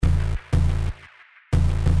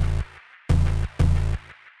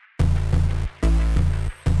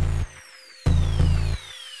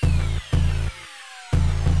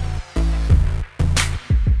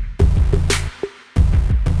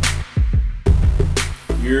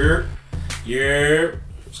What's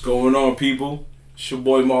going on, people? It's your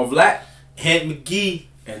boy Marvlat. Ant McGee.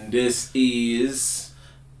 And this is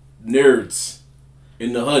Nerdz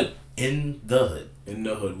in the Hood. In the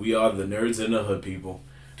Hood. We are the Nerds in the Hood, people.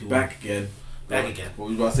 Back again. What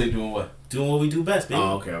was you about to say? Doing what? Doing what we do best, baby.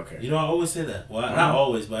 Oh, okay. You know, I always say that. Well, not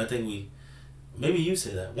always, but I think maybe you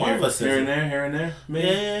say that. One of us says here and there.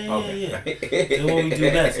 Maybe? Yeah. Doing what we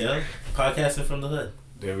do best, yo. Podcasting from the hood.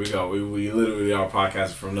 There we go. We literally are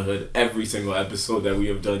podcasting from the hood. Every single episode that we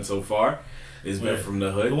have done so far has been from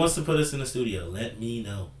the hood. Who wants to put us in the studio? Let me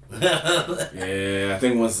know. Yeah, I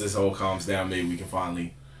think once this all calms down, maybe we can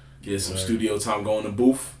finally get some studio time going to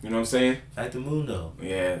booth. You know what I'm saying? Back to Mundo.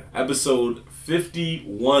 Yeah. Episode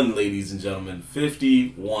 51, ladies and gentlemen.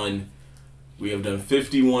 51. We have done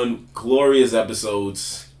 51 glorious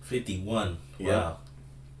episodes. 51. Yep. Wow.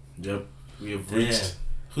 Yep. We have reached.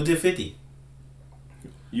 Who did 50?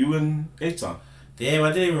 You and H-Ton. Damn,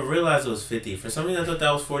 I didn't even realize it was 50. For some reason, I thought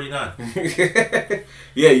that was 49.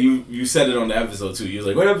 Yeah, you said it on the episode, too. You was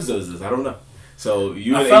like, what episode is this? I don't know. So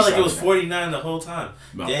you I felt like it was 49 the whole time.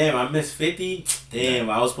 No. Damn, I missed 50. Damn,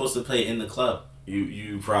 I was supposed to play in the club.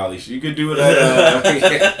 You probably should. You could do it at...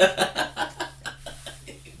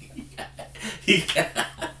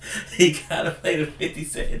 He gotta play the 50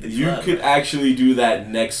 Cent in the club. You could actually do that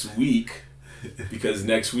next week. Because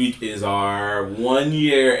next week is our 1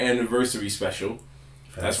 year anniversary special.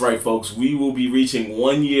 That's right, folks. We will be reaching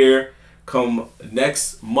 1 year come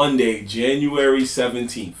next Monday, January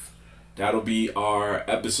 17th. That'll be our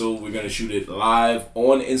episode. We're going to shoot it live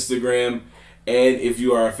on Instagram. And if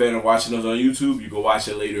you are a fan of watching us on YouTube, you can watch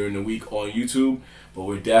it later in the week on YouTube. But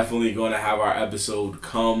we're definitely going to have our episode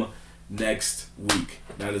come next week.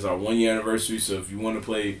 That is our 1 year anniversary. So if you want to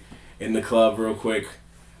play in the club real quick,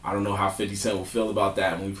 I don't know how 50 Cent will feel about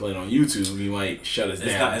that when we play it on YouTube. He might shut us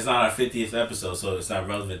down. It's not our 50th episode, so it's not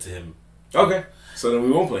relevant to him. Okay. So then we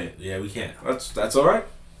won't play it. Yeah, we can't. That's all right.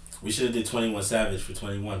 We should have did 21 Savage for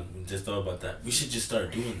 21. We just thought about that. We should just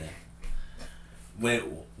start doing that.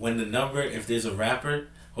 When the number, if there's a rapper,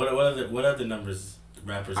 what other numbers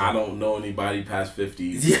rappers are? I don't know anybody past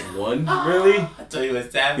 51, really? I tell you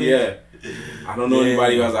what, Savage. Yeah. I don't know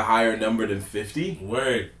anybody who has a higher number than 50.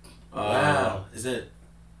 Word. Wow. Is it...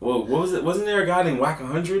 Well, what was it? Wasn't there a guy named Whack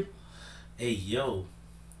 100? Hey, yo.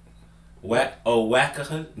 Whack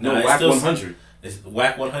 100? No, Whack 100. It's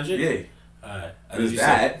Whack 100? Yeah. Alright. I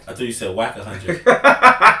thought you said Whack 100.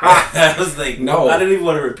 I was like, no. I didn't even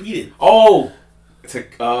want to repeat it. Oh!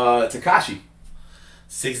 Tekashi.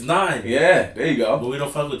 6ix9ine. Yeah, there you go. But we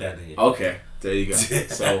don't fuck with that nigga. Okay, there you go.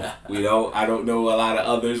 So, I don't know a lot of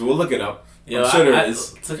others. We'll look it up. Yo, I'm sure there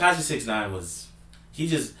is. Tekashi 6ix9ine was... He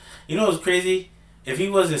just... You know what's crazy? If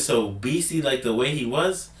he wasn't so beastie like the way he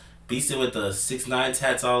was, beastie with the 6ix9ine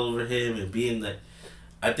tats all over him and being like,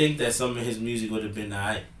 I think that some of his music would have been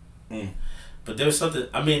alright. But there was something.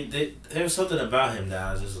 I mean, there was something about him that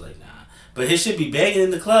I was just like, nah. But his shit be banging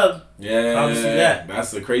in the club. Yeah, promise you that.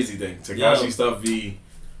 That's the crazy thing. Tekashi stuff be.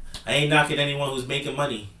 I ain't knocking anyone who's making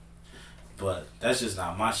money, but that's just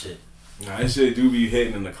not my shit. Nah, that shit do be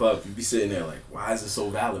hitting in the club. You be sitting there like, why is it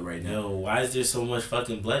so valid right now? Yo, why is there so much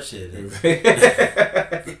fucking bloodshed?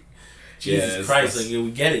 Jesus Christ, that's, like, yo,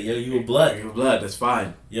 we get it, yo, you a blood. You a blood, that's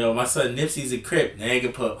fine. Yo, my son Nipsey's a Crip. They ain't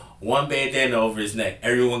gonna put one bandana over his neck.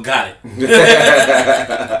 Everyone got it.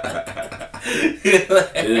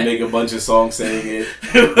 Didn't make a bunch of songs saying it.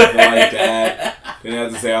 Like that. Didn't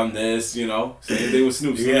have to say I'm this, you know. Same thing with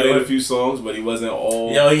Snoop. Snoop made a few songs, but he wasn't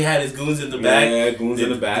all... Yo, he had his goons in the back. Yeah, goons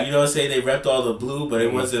in the back. You know what I'm saying? They repped all the blue, but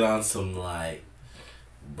it wasn't on some, like...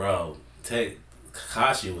 Bro,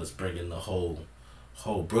 Tekashi was bringing the whole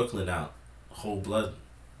Brooklyn out. Whole blood.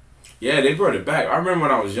 Yeah, they brought it back. I remember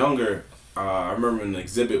when I was younger, I remember when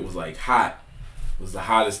Exhibit was, like, hot. It was the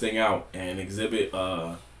hottest thing out. And Exhibit,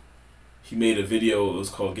 he made a video. It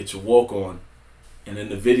was called Get Your Walk On. And in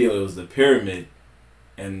the video, it was the pyramid.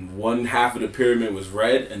 And one half of the pyramid was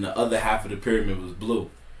red, and the other half of the pyramid was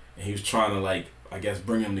blue. And he was trying to, like, I guess,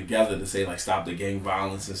 bring them together to say, like, stop the gang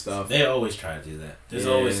violence and stuff. They always try to do that. There's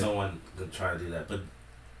always someone that try to do that. But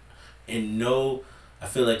I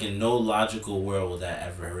feel like in no logical world will that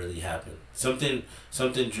ever really happen. Something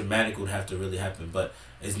dramatic would have to really happen, but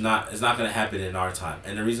it's not going to happen in our time.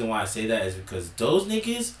 And the reason why I say that is because those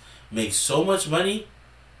niggas make so much money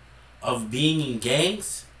of being in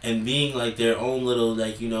gangs and being like their own little,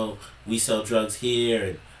 like, you know, we sell drugs here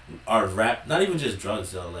and our rap, not even just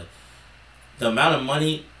drugs though, like the amount of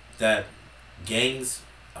money that gangs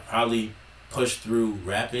probably push through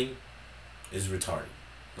rapping is retarded.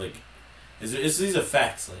 Like, these are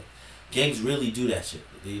facts. Like, gangs really do that shit.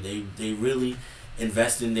 They really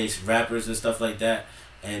invest in these rappers and stuff like that.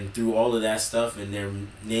 and through all of that stuff and their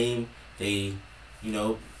name, they, you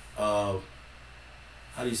know, how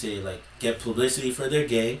do you say it? Like, get publicity for their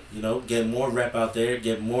gang, you know, get more rep out there,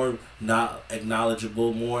 get more not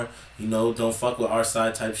acknowledgeable, more, you know, don't fuck with our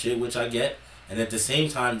side type shit, which I get. And at the same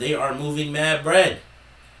time, they are moving mad bread.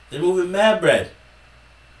 They're moving mad bread.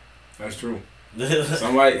 That's true.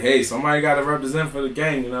 somebody got to represent for the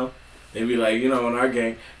gang, you know. They be like, you know, in our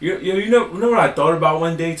gang, you know what I thought about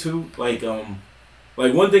one day too, like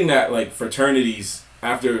one thing that like fraternities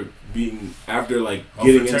getting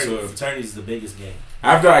into a fraternity is the biggest gang.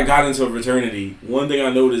 After I got into a fraternity, one thing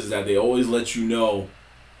I noticed is that they always let you know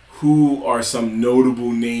who are some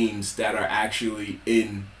notable names that are actually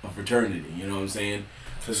in a fraternity. You know what I'm saying?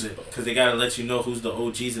 Because they gotta let you know who's the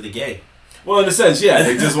OGs of the gang. Well, in a sense, yeah.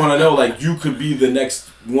 They just want to know, like, you could be the next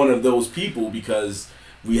one of those people because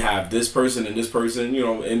we have this person and this person. You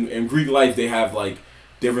know, in Greek life, they have, like,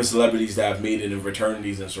 different celebrities that have made it in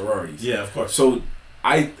fraternities and sororities. Yeah, of course. So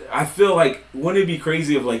I feel like, wouldn't it be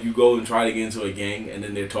crazy if, like, you go and try to get into a gang and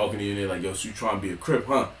then they're talking to you and they're like, yo, so you trying to be a Crip,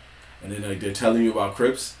 huh? And then, like, they're telling you about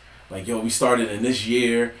Crips. Like, yo, we started in this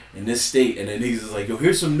year, in this state, and then he's just like, yo,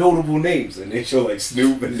 here's some notable names. And they show, like,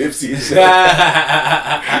 Snoop and Nipsey and shit.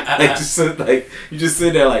 You just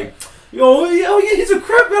sit there like, yo, yeah, he's a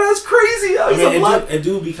Crip, man, that's crazy. Yo, it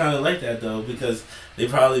do be kind of like that, though, because they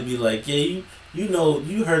probably be like, yeah, you know,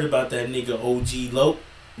 you heard about that nigga OG Lope.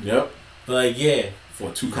 Yep. But, like, yeah.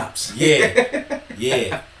 For 2 cops.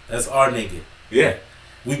 Yeah, that's our nigga. Yeah.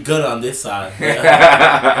 We good on this side.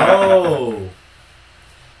 Oh.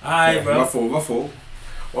 Alright, bro. My fault.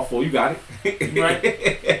 You got it. You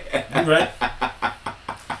right.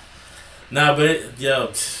 Nah, but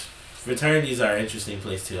fraternities are an interesting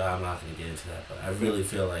place too. I'm not gonna get into that, but I really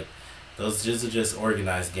feel like those are just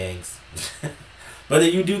organized gangs.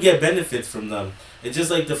 But you do get benefits from them. It's just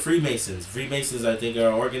like the Freemasons. Freemasons, I think, are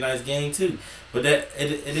an organized gang too. But that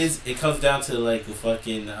it comes down to like a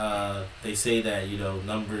fucking they say that, you know,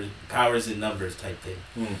 numbers, powers in numbers type thing.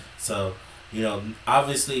 So, you know,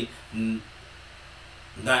 obviously,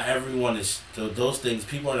 not everyone is those things.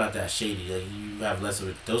 People are not that shady. Like, you have less of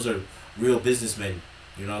it. Those are real businessmen.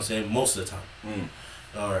 You know what I'm saying? Most of the time,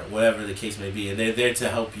 or whatever the case may be, and they're there to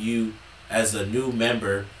help you as a new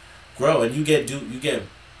member grow, and you get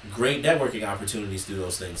great networking opportunities through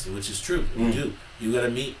those things, which is true. You do. You gotta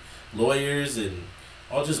meet lawyers and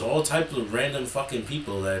all types of random fucking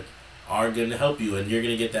people that are gonna help you, and you're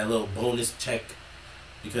gonna get that little bonus check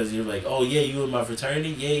because you're like, oh yeah, you in my fraternity,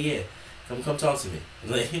 yeah. Come talk to me.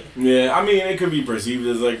 Yeah, I mean, it could be perceived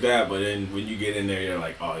as like that, but then when you get in there, you're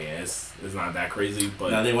like, oh yeah, it's not that crazy.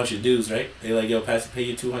 But now they want your dues, right? They like, yo, pay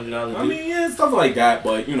you $200. I mean, yeah, stuff like that,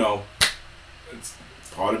 but you know, it's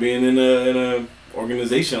part of being in a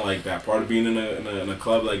organization like that, part of being in a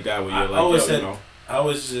club like that, where you're I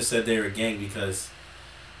always just said they're a gang because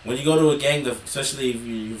when you go to a gang, especially if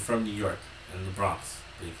you're from New York and the Bronx,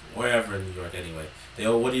 like wherever in New York anyway.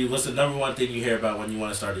 What's the number one thing you hear about when you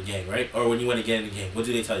want to start a gang, right? Or when you want to get in a gang? What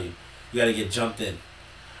do they tell you? You got to get jumped in.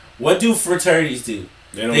 What do fraternities do?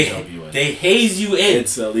 They don't jump you in. They haze you in.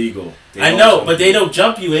 It's illegal. I know, but they don't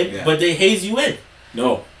jump you in, but they haze you in.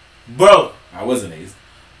 No. Bro. I wasn't hazed.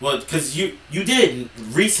 Well, because you did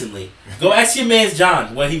recently. Go ask your man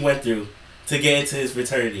John what he went through to get into his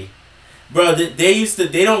fraternity. Bro,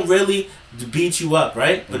 they don't really beat you up,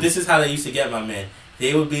 right? But this is how they used to get my man.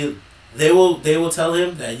 They will tell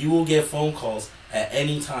him that you will get phone calls at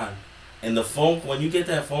any time. And when you get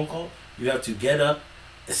that phone call, you have to get up,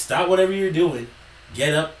 stop whatever you're doing,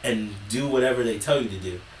 get up and do whatever they tell you to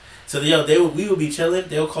do. So we will be chilling.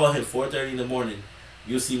 They'll call him 4:30 in the morning.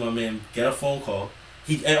 You'll see my man get a phone call.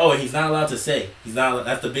 He's not allowed to say.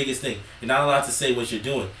 That's the biggest thing. You're not allowed to say what you're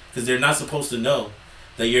doing because they're not supposed to know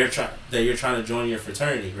that you're trying to join your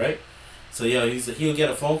fraternity, right? So he'll get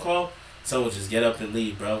a phone call. Someone just get up and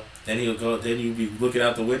leave, bro. Then he'll go. Then you'll be looking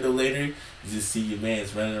out the window later. You just see your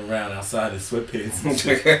man's running around outside in sweatpants,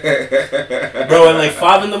 bro. At like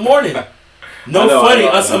 5 a.m. No funny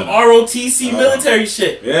on some ROTC military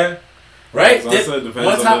shit. Yeah. Right.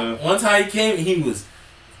 One time he came,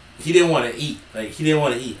 he didn't want to eat.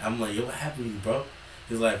 I'm like, yo, what happened to you, bro?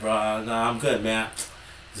 He's like, bro, nah, I'm good, man.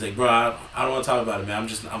 He's like, bro, I don't want to talk about it, man.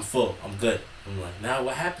 I'm full. I'm good. I'm like, nah,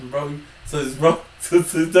 what happened, bro? So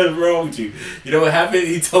nothing wrong with you. You know what happened?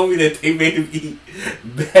 He told me that they made him eat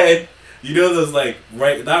bad. You know those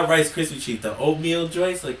not Rice Krispie treats, the oatmeal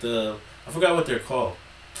joints, I forgot what they're called.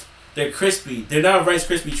 They're crispy. They're not Rice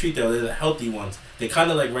Krispie treat though. They're the healthy ones. They're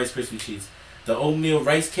kind of like Rice Krispie treats. The oatmeal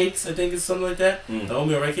rice cakes, I think it's something like that. The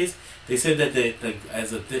oatmeal rice cakes. They said that they like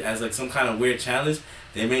as like some kind of weird challenge.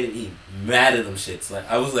 They made him eat mad at them shits. Like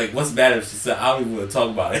I was like, "What's mad at him?" She said, "I don't even want to talk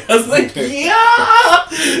about it." I was like, "Yeah."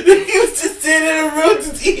 He was just sitting in a room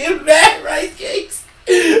just eating mad rice cakes.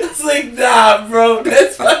 I was like, "Nah, bro,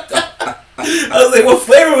 that's fucked up." I was like, "What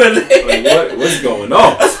flavor were they?" Like, what's going on?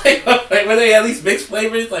 I was like, "Were they at least mixed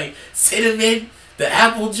flavors like cinnamon?" The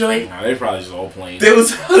apple joint. Nah, they probably just all plain. They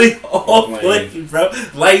was probably all plain, bro.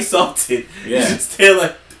 Light salted. Yeah. Just still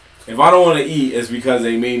like. If I don't want to eat, it's because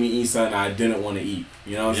they made me eat something I didn't want to eat.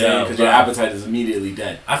 You know what I'm saying? Because your appetite is immediately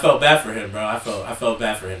dead. I felt bad for him, bro. I felt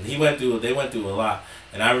bad for him. They went through a lot,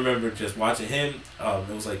 and I remember just watching him.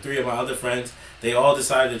 It was like 3 of my other friends. They all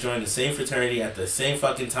decided to join the same fraternity at the same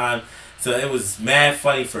fucking time. So it was mad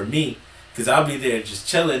funny for me, because I'll be there just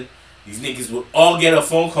chilling. These niggas would all get a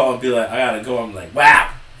phone call and be like, "I gotta go." I'm like,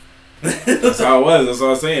 "Wow." That's how it was. That's what I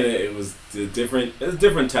was saying. It was different. It's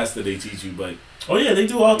different tests that they teach you, but oh yeah, they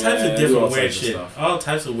do all types of different weird shit. Stuff. All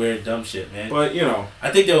types of weird dumb shit, man. But you know, I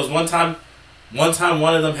think there was one time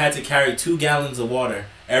one of them had to carry 2 gallons of water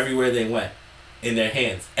everywhere they went in their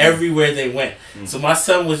hands. Everywhere they went. So my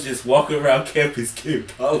son was just walking around campus getting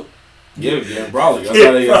probably. Yeah, probably.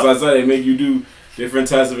 That's why I said they make you do different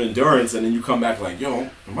tests of endurance, and then you come back like, "Yo,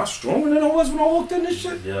 am I stronger than I was when I walked in this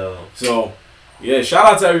shit?" Yo. So, yeah, shout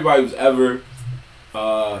out to everybody who's ever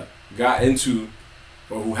got into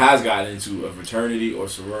or who has gotten into a fraternity or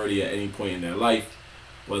sorority at any point in their life,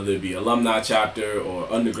 whether it be alumni chapter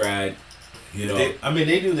or undergrad. You know,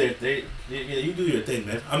 they do you do your thing,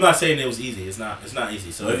 man. I'm not saying it was easy. It's not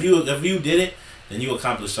easy. So if you did it, then you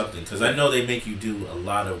accomplished something. Because I know they make you do a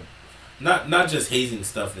lot of, not just hazing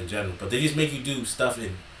stuff in general, but they just make you do stuff.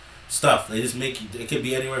 They just make you. It could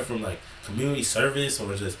be anywhere from like community service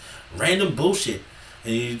or just random bullshit,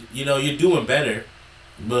 and you're doing better.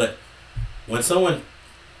 But when someone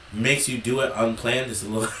makes you do it unplanned, it's a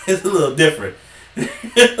little different.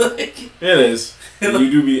 It is.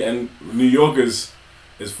 You do be, and New Yorkers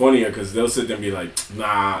is funnier because they'll sit there and be like,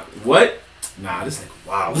 "Nah, what? Nah, this nigga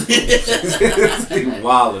wild. This nigga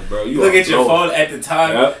wild, bro. You look at your phone at the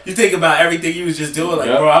time. Yep. You think about everything you was just doing. Like,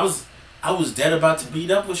 bro, I was dead about to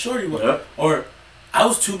beat up with Shorty, or I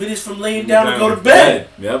was 2 minutes from laying down to go to bed.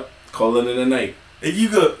 Yep, calling it a night. And you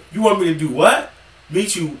want me to do what?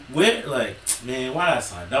 Meet you with? Like, man, why did I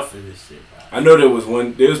sign up for this shit, bro? I know there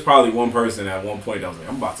was probably one person at one point that was like,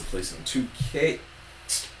 "I'm about to play some 2K."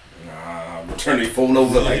 Nah, turn their phone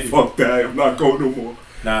over like, "Fuck that, I'm not going no more."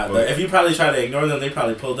 Nah, but if you probably try to ignore them, they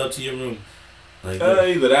probably pulled up to your room. Like,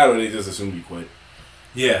 either that or they just assume you quit.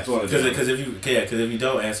 Yeah, because if you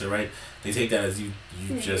don't answer right, they take that as you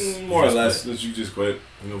just more or less that you just quit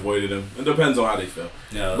and avoided them. It depends on how they feel.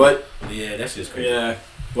 No, but yeah, that's just crazy. Yeah,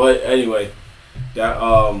 but anyway, that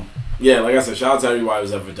like I said, shout out to everybody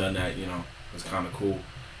who's ever done that. It's kind of cool.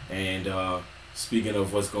 And speaking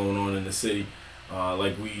of what's going on in the city,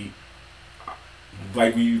 like we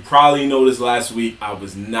probably noticed last week, I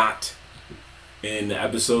was not in the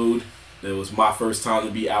episode. It was my first time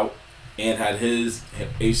to be out. And had his.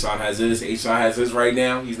 H-Son has his. H-Son has his right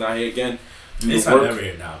now. He's not here again. He's not ever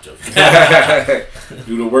here now, joking.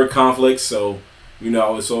 Due to work conflicts, so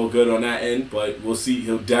it's all good on that end. But we'll see.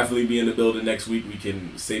 He'll definitely be in the building next week. We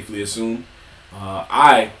can safely assume.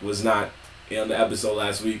 I was not on the episode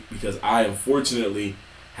last week because I unfortunately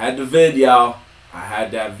had the vid, y'all. I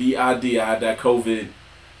had that VID. I had that COVID,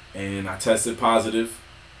 and I tested positive.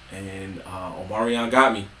 And Omarion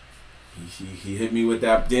got me. He hit me with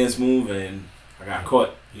that dance move, and I got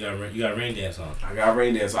caught. You got rain dance on. I got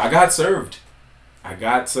rain dance. I got served.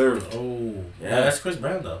 Oh, yeah. That's Chris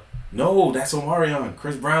Brown though. No, that's Omarion.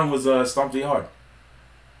 Chris Brown was Stomp the Yard.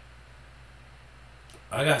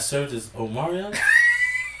 I got served as Omarion.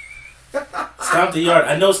 Stomp the Yard.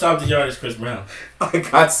 I know Stomp the Yard is Chris Brown. I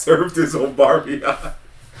got served as Omarion.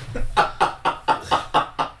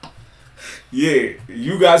 Yeah,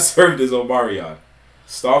 you got served as Omarion.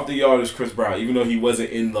 Stomp the Yard is Chris Brown, even though he wasn't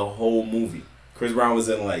in the whole movie. Chris Brown was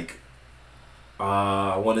in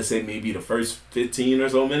I want to say maybe the first 15 or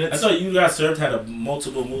so minutes. I thought You Got Served had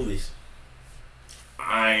multiple movies.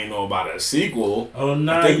 I ain't know about a sequel. Oh,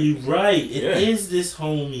 nah, you right. It is this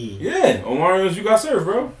homie. Yeah, Omarion's You Got Served,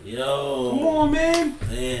 bro. Yo. Come on, man.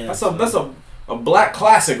 Damn, that's a black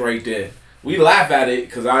classic right there. We laugh at it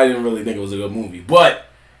because I didn't really think it was a good movie. But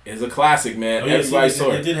it's a classic, man. Everybody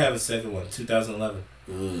saw it. It did have a second one, 2011.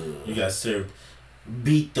 You Got Served.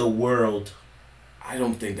 Beat the World. I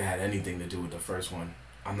don't think that had anything to do with the first one.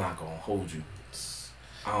 I'm not going to hold you.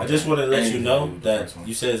 I just want to let you know that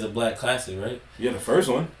you said it's a black classic, right? Yeah, the first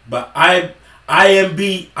one. But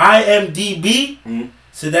IMDb,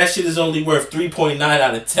 so that shit is only worth 3.9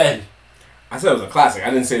 out of 10. I said it was a classic. I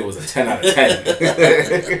didn't say it was a 10 out of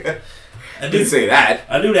 10. I didn't say that.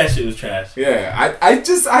 I knew that shit was trash. Yeah, I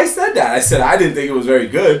said that. I said I didn't think it was very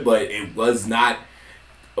good, but it was not.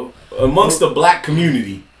 Amongst the black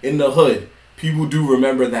community in the hood, people do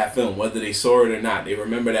remember that film, whether they saw it or not. They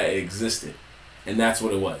remember that it existed. And that's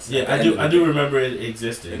what it was. Yeah, I do remember it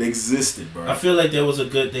existed. It existed, bro. I feel like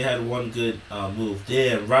they had one good move.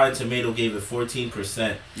 Damn, Rotten Tomato gave it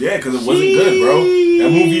 14%. Yeah, because it wasn't good, bro. That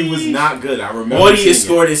movie was not good. I remember. Audience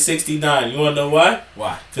scored at 69. You want to know why?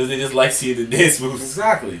 Why? Because they just like seeing the dance moves.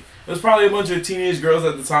 Exactly. There was probably a bunch of teenage girls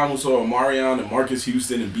at the time who saw Omarion and Marcus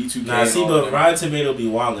Houston and B2K. Nah, see, but Rotten Tomato be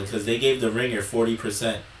wildin' because they gave The Ringer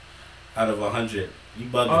 40% out of 100. You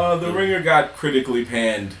bugging. The Ringer got critically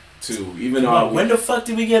panned too. Even though when the fuck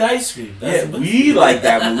did we get ice cream? We like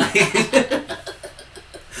that movie.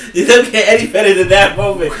 It doesn't get any better than that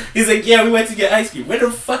moment. He's like, yeah, we went to get ice cream. When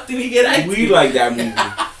the fuck did we get ice cream? We like that movie.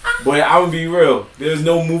 But I'm gonna be real. There's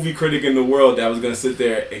no movie critic in the world that was gonna sit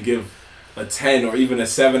there and give a 10 or even a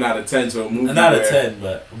 7 out of 10 to a movie. Not a 10,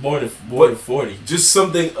 but more than 40. Just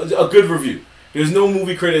something, a good review. There's no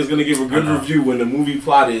movie critic that's going to give a good review when the movie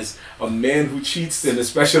plot is a man who cheats in the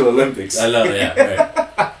Special Olympics. I love it, yeah,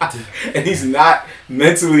 right. And he's not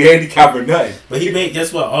mentally handicapped or nothing. But he made,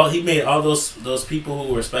 guess what? He made all those people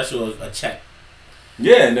who were special a check.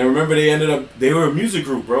 Yeah, and then remember they were a music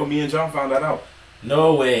group, bro. Me and John found that out.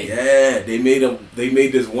 No way. Yeah, they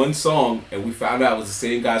made this one song, and we found out it was the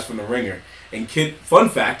same guys from The Ringer. And fun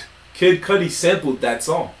fact, Kid Cudi sampled that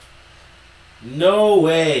song. No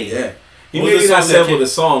way. Yeah. He maybe not sampled the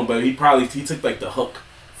song, but he took like the hook.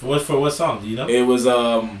 For what song? Do you know? It was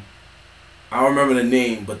I don't remember the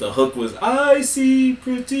name, but the hook was I see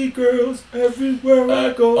pretty girls everywhere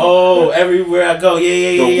I go. Oh, everywhere I go.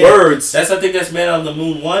 Yeah. The words. I think that's Man on the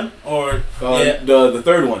Moon 1 or the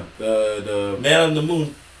third one. The Man on the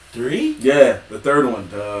Moon 3? Yeah, the third one.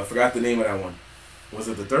 I forgot the name of that one. Was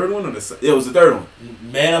it the third one or it was the third one.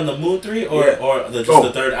 Man on the Moon 3 or the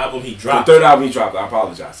third album he dropped? The third album he dropped. I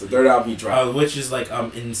apologize. The third album he dropped. Which is like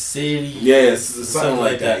In City. Yeah, something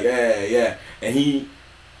like that. Yeah. And he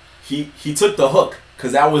took the hook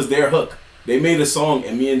because that was their hook. They made a song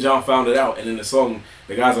and me and John found it out. And in the song,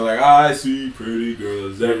 the guys are like, I see pretty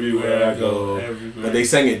girls everywhere I go. Everywhere. But they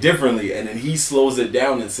sang it differently. And then he slows it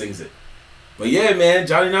down and sings it. But yeah, man,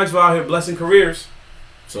 Johnny Knoxville out here blessing careers.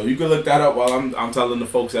 So you can look that up while I'm telling the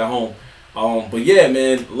folks at home. But yeah,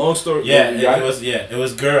 man, long story. Yeah, it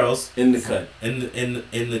was girls in the cut. In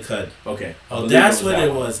the cut. Okay. Oh, that's what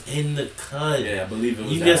it was. In the cut. Yeah, I believe it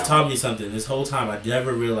was. You just taught me something. This whole time I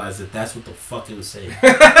never realized that's what the fuck it was saying.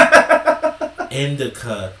 In the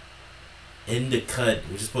cut. In the cut,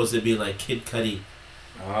 which is supposed to be like Kid Cudi.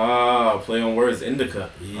 Ah, play on words. Indica.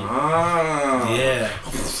 Yeah. Ah. Yeah.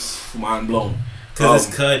 Mind blown. Because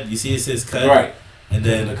it's cut. You see, it says cut. Right. And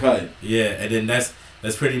then the cut. Yeah, and then that's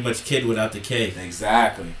pretty much Kid without the K.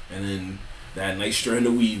 Exactly. And then that nice strand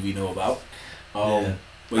of weed we know about. Yeah.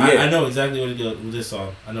 But yeah. I know exactly what it goes with this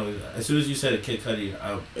song. I know as soon as you said it, Kid Cudi,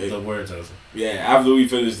 the words I was like. Yeah, after we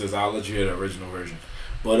finish this, I'll let you hear the original version.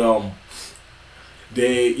 But I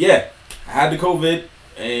had the COVID,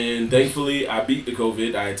 and thankfully I beat the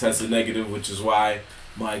COVID. I tested negative, which is why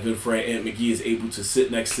my good friend Aunt McGee is able to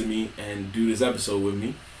sit next to me and do this episode with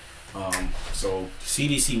me. So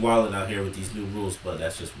CDC wilding out here with these new rules, but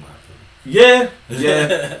that's just my opinion.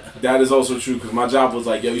 Yeah, that is also true because my job was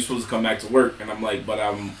like, yo, you're supposed to come back to work, and I'm like, but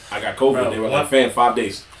I got COVID. Bro, they were like, fan, 5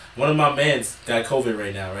 days. One of my mans got COVID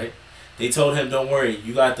right now, right? They told him, don't worry,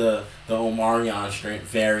 you got the Omarion strain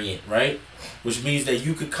variant, right? Which means that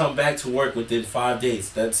you could come back to work within 5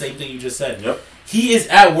 days. That same thing you just said. Yep. He is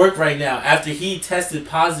at work right now after he tested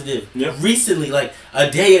positive recently, like a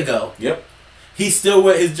day ago. Yep. He still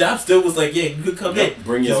his job still was like, yeah, you could come in.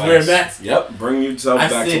 Bring your wear a mask. Yep, bring yourself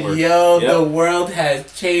back to work. Yo, the world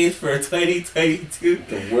has changed for 2022.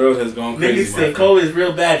 The world has gone crazy. Niggas said COVID is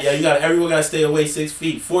real bad. Yo, everyone gotta stay away 6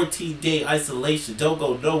 feet. 14-day isolation. Don't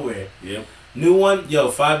go nowhere. Yep. New one,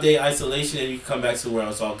 5-day isolation and you can come back to the world.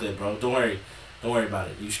 It's all good, bro. Don't worry about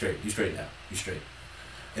it. You straight now. You straight.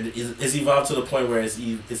 And it's evolved to the point where it's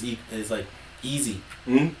like easy.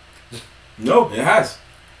 Mm-hmm. No, it has.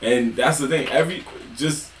 And that's the thing.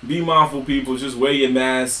 Just be mindful, people. Just wear your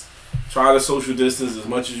mask. Try to social distance as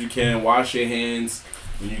much as you can. Wash your hands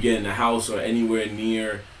when you get in the house or anywhere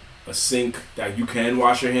near a sink that you can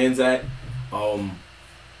wash your hands at.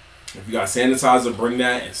 If you got sanitizer, bring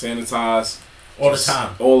that and sanitize all the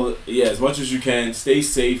time. As much as you can. Stay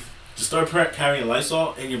safe. Just start carrying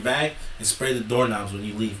Lysol in your bag and spray the doorknobs when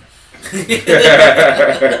you leave.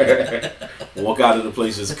 Walk out of the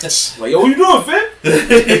place just like, yo, what you doing, Finn?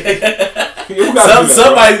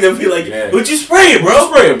 Somebody's gonna be like, "What you spraying, bro?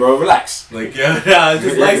 Spray it, bro. Relax." Like, nah,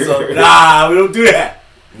 just Lysol. Nah, we don't do that.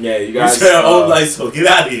 Yeah, you guys. You our own Lysol. Get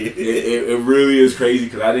out of here. It really is crazy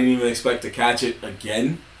because I didn't even expect to catch it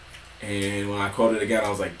again, and when I caught it again, I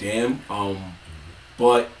was like, "Damn."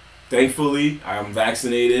 But thankfully, I'm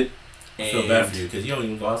vaccinated. I feel bad for you because you don't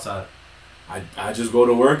even go outside. I just go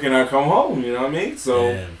to work and I come home. You know what I mean?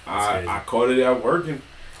 So Damn, I caught it at work and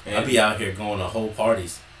I be out here going to whole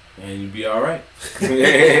parties. And you'd be all right.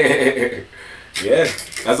 Yeah,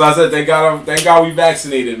 that's why I said thank God we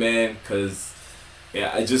vaccinated, man. Cause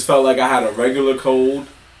I just felt like I had a regular cold.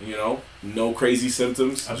 You know, no crazy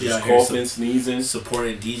symptoms. I be just out here coughing, sneezing,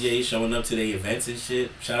 supporting DJs, showing up to their events and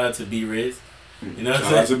shit. Shout out to B Riz. You know what I'm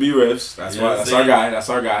saying? Shout out to B Riz. That's why. That's our guy. That's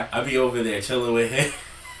our guy. I be over there chilling with him.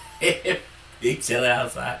 He chilling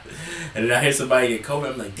outside, and then I hear somebody get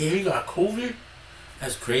COVID. I'm like, damn, you got COVID?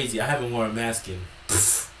 That's crazy. I haven't worn a mask in.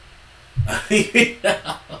 It's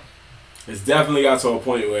definitely got to a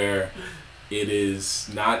point where it is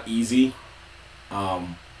not easy.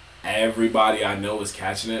 Everybody I know is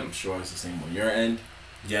catching it. I'm sure it's the same on your end.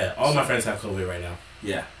 Yeah, all my friends have COVID right now.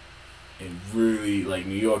 Yeah, it really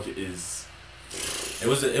New York is. It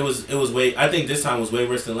was way. I think this time was way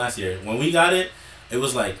worse than last year. When we got it, it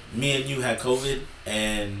was like me and you had COVID,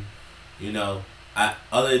 and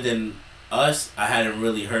other than us, I hadn't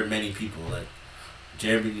really heard many people. Like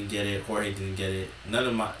Jeremy didn't get it, Jorge didn't get it. None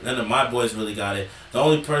of my boys really got it. The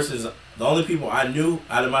only people I knew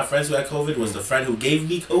out of my friends who had COVID was the friend who gave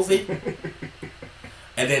me COVID,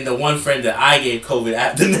 and then the one friend that I gave COVID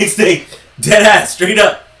at the next day. Dead ass, straight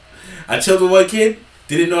up. I chilled with one kid,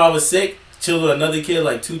 didn't know I was sick. Chilled with another kid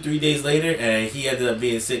 2-3 days later, and he ended up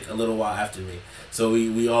being sick a little while after me. So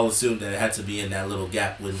we all assumed that it had to be in that little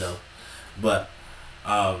gap window. But,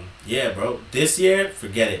 yeah, bro. This year,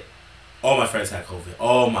 forget it. All my friends had COVID.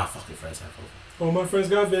 All my fucking friends had COVID. All my friends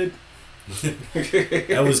got vid.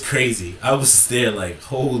 That was crazy. I was there like,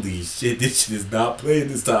 holy shit, this shit is not playing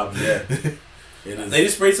this time. Yeah. They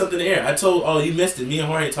just sprayed something in the air. You missed it. Me and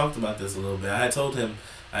Jorge talked about this a little bit. I told him,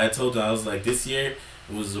 I was like, this year,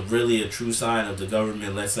 it was really a true sign of the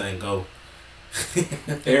government let something go.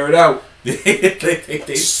 Air it out.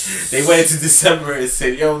 They went into December and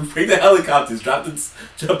said, "Yo, bring the helicopters, drop the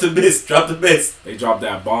mist." They dropped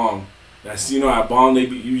that bomb. That's that bomb you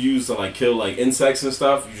use to kill insects and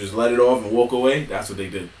stuff. You just let it off and walk away. That's what they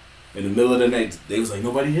did. In the middle of the night, they was like,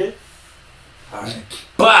 "Nobody hit." All right.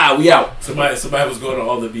 Bah, we out. Somebody was going to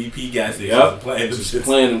all the BP gas stations and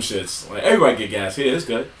playing them shits. Everybody get gas here. It's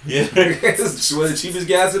good. Yeah. It's one of the cheapest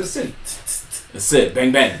gas in the city. That's it.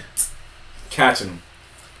 Bang bang. Catching them.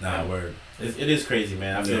 Nah, word. It is crazy,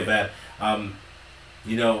 man. I feel bad. A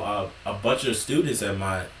bunch of students at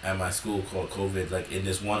my school caught COVID in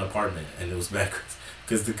this one apartment, and it was backwards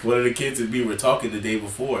because one of the kids and me were talking the day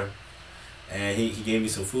before, and he gave me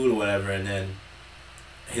some food or whatever, and then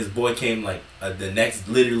his boy came the next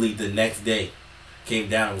day, came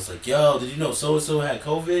down and was like, "Yo, did you know so and so had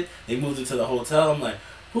COVID? They moved into the hotel." I'm like,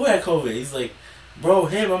 "Who had COVID?" He's like, "Bro,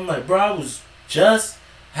 him." I'm like, "Bro, I was just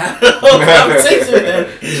having a whole conversation with him.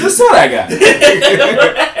 Just saw that guy."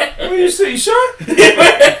 What you say? You sure?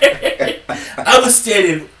 I was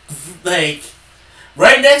standing right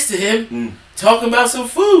next to him, talking about some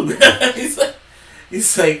food.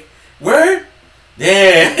 he's like, "Word."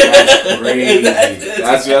 Yeah, that's crazy.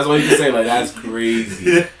 That's what you can say. That's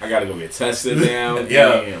crazy. I gotta go get tested now.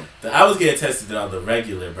 Damn. I was getting tested on the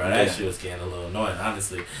regular, bro. That shit was getting a little annoying,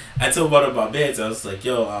 honestly. I told one of my mates, I was like,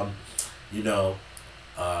 "Yo, I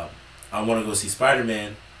want to go see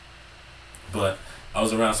Spider-Man, but I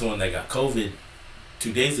was around someone that got COVID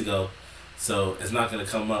 2 days ago, so it's not gonna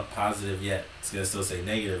come up positive yet. It's gonna still say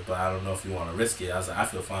negative, but I don't know if you want to risk it." I was like, "I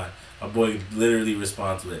feel fine." My boy literally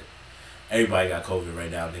responds with, "Everybody got COVID right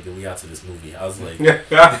now, nigga. We out to this movie." I was like,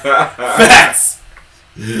 "Facts."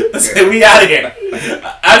 I said, "We out of here."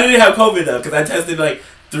 I didn't have COVID though, because I tested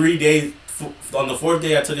 3 days. On the 4th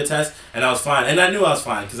day, I took a test and I was fine, and I knew I was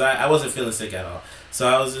fine because I wasn't feeling sick at all. So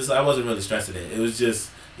I wasn't really stressing it. It was just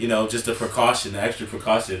just a precaution, an extra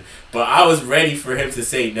precaution. But I was ready for him to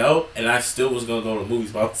say no, and I still was gonna go to the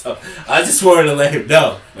movies by myself. I just wanted to let him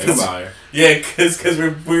know. Yeah, because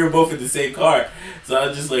we were both in the same car. So I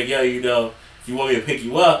was just like, "Yo, if you want me to pick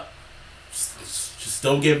you up, just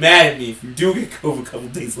don't get mad at me if you do get COVID a couple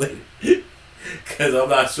days later." Because I'm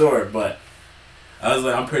not sure, but I was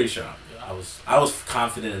like, I'm pretty sure I'm good. I was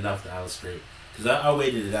confident enough that I was straight. Because I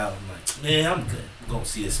waited it out. I'm like, man, I'm good. I'm going to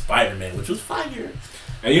see the Spider-Man, which was fire.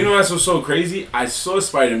 And that's what's so crazy? I saw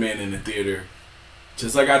Spider-Man in the theater.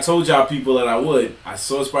 Just like I told y'all people that I would. I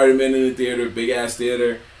saw Spider-Man in the theater, big-ass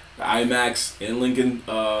theater. the IMAX in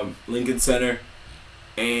Lincoln Center,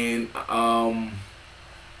 and I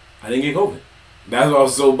didn't get COVID. That's why I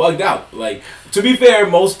was so bugged out. Like, to be fair,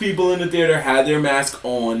 most people in the theater had their mask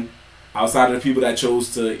on, outside of the people that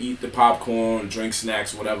chose to eat the popcorn, drink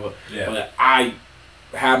snacks, whatever. Yeah. But I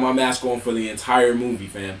had my mask on for the entire movie,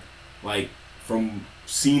 fam. Like, from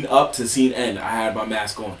scene up to scene end, I had my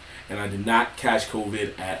mask on. And I did not catch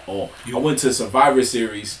COVID at all. I went to Survivor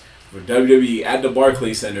Series for WWE at the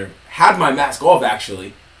Barclays Center. Had my mask off,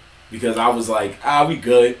 actually, because I was like, we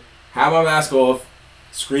good. Had my mask off.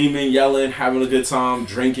 Screaming, yelling, having a good time,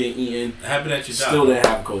 drinking, eating. It happened at your job. Still didn't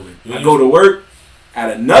have COVID. I go to work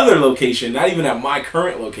at another location, not even at my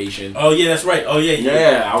current location. Oh, yeah, that's right. Oh, yeah.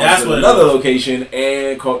 Yeah, I was at another location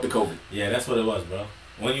and caught the COVID. Yeah, that's what it was, bro.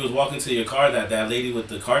 When you was walking to your car, that lady with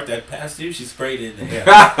the cart that passed you, she sprayed it in the air.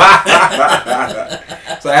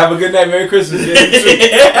 So have a good night. Merry Christmas. Yeah, you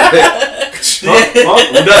too.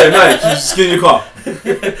 I'm done. Just give me a call.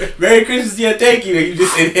 Merry Christmas, yeah, thank you. And you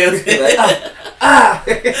just inhaled it.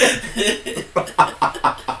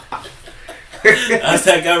 That's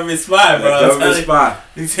that government spy, bro. Government spy.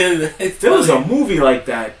 There was a movie like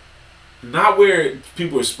that. Not where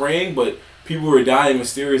people were spraying, but people were dying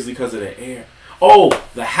mysteriously because of the air. Oh,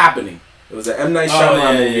 The Happening. It was an M. Night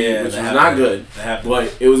Shyamalan movie, which was not good.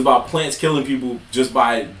 But it was about plants killing people just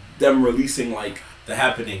by them releasing, like, The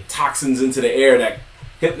Happening, toxins into the air that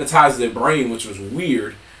hypnotized their brain, which was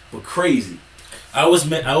weird but crazy. I always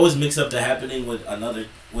mix up The Happening with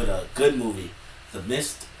a good movie, The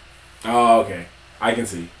Mist. Oh, okay. I can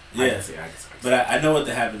see. Yeah. I can see. But I know what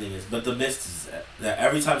The Happening is. But The Mist is that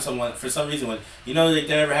every time someone, for some reason, when that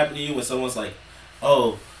ever happened to you, when someone's like,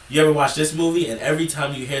 "Oh, you ever watch this movie?" and every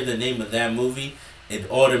time you hear the name of that movie, it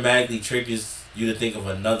automatically triggers you to think of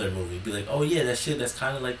another movie. Be like, "Oh yeah, that shit. That's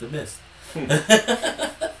kind of like The Mist."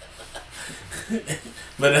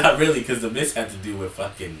 But not really, because The Mist had to do with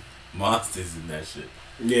fucking monsters and that shit.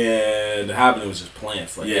 Yeah, The Happening was just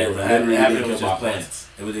plants. Like, yeah, The Happening was just plants.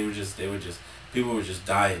 They were just people were just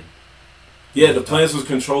dying. Yeah, the plants was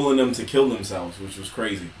controlling them to kill themselves, which was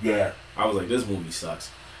crazy. Yeah, I was like, this movie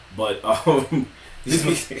sucks. But this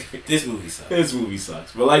movie sucks. This movie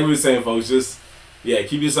sucks. But like we were saying, folks, just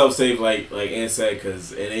keep yourself safe, like Ann said,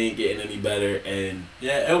 because it ain't getting any better. And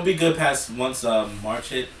yeah, it'll be good past once March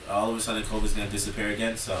hit. All of a sudden, COVID's gonna disappear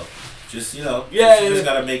again. So just just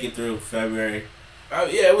gotta make it through February.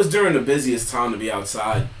 It was during the busiest time to be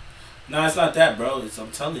outside. No, it's not that, bro.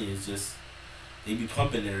 I'm telling you, it's just they be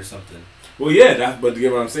pumping it or something. Well, yeah, but you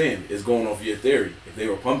get what I'm saying? It's going off your theory. If they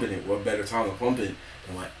were pumping it, what better time to pump it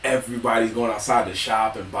than when everybody's going outside to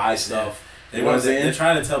shop and buy stuff? Yeah. They're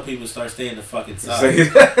trying to tell people to start staying the fuck inside.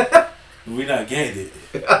 We're not getting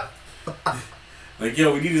it. Like,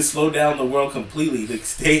 yo, we need to slow down the world completely. Like,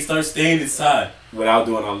 start staying inside. Without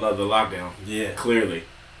doing another lockdown. Yeah. Clearly.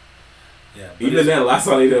 Yeah. Even then, last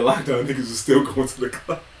time they did a lockdown, niggas was still going to the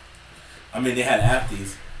club. I mean, they had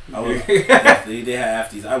afties. They had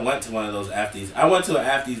afties. I went to one of those afties. I went to an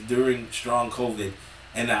afties during strong COVID,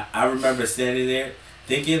 and I remember standing there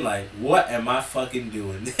thinking, like, what am I fucking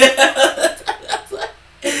doing?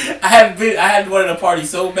 I had wanted a party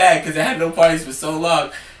so bad because I had no parties for so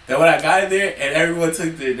long that when I got in there and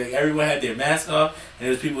everyone had their mask off and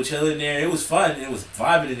there was people chilling there, it was fun. It was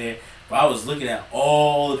vibing in there. But I was looking at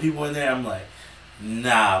all the people in there. I'm like,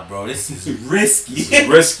 nah, bro, this is risky. This is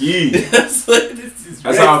risky.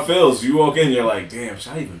 That's how it feels. You walk in, you're like, damn,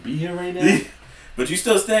 should I even be here right now? But you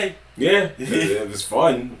still stay. Yeah, it's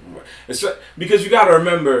fun. Because you got to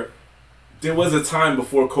remember, there was a time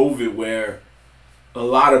before COVID where a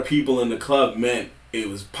lot of people in the club meant it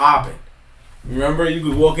was popping. Remember, you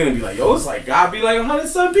could walk in and be like, yo, it's like, gotta be like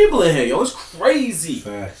 100-some people in here. Yo, it's crazy.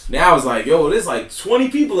 Facts. Now it's like, yo, there's like 20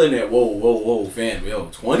 people in there. Whoa, fam. Yo,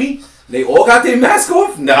 20? They all got their mask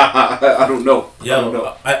off? Nah, I don't know.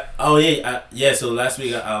 Yo, so last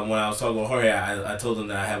week when I was talking with Jorge, I told him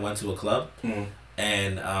that I had went to a club. Mm.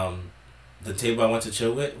 And the table I went to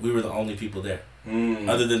chill with, we were the only people there.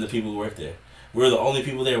 Other than the people who worked there. We were the only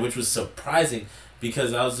people there, which was surprising.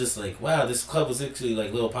 Because I was just like, wow, this club was actually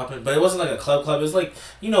like little poppin'. But it wasn't like a club. It was like,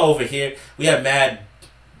 over here, we have mad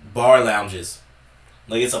bar lounges.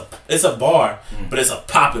 Like, it's a bar, but it's a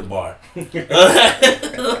poppin' bar.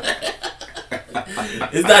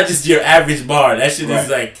 It's not just your average bar. That shit is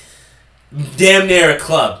like damn near a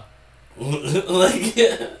club. Like,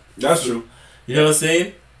 that's true. You know what I'm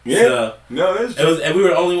saying? Yeah. So, no, that's true. And we were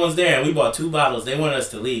the only ones there, and we bought 2 bottles. They wanted us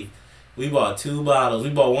to leave. We bought 2 bottles. We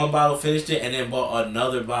bought 1 bottle, finished it, and then bought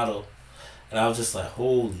another bottle. And I was just like,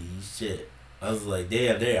 holy shit. I was like,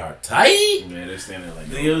 damn, they are tight. Yeah, they're standing like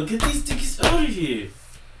that. Yo, get these tickets out of here.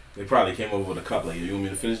 They probably came over with a cup like, you want me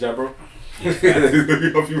to finish that, bro? You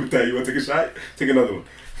help you with that. You want to take a shot? Take another one.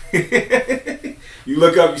 You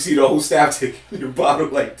look up, you see the whole staff taking your bottle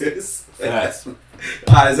like this. Facts.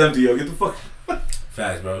 It's empty, yo. Get the fuck.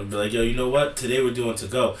 Facts, bro. Be like, yo, you know what? Today we're doing to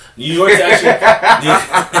go. New York's actually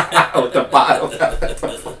with the bottle.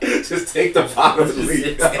 Just take the bottle.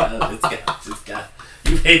 This guy.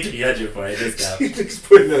 You paid $300 for it. This guy. Just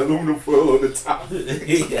putting the aluminum foil on the top.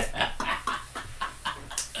 Yeah.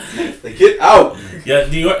 Like, get out. Yeah,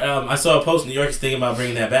 New York. I saw a post. New York is thinking about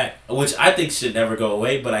bringing that back, which I think should never go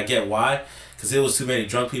away. But I get why, because there was too many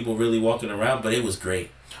drunk people really walking around. But it was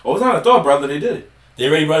great. Oh, it's not a thought, brother. They did it. They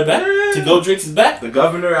already brought it back. Yeah. To go drinks is back. The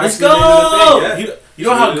governor actually. Let's go. Made it a thing. Yeah. You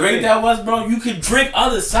know how great that was, bro. You could drink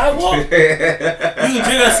on the sidewalk. You could drink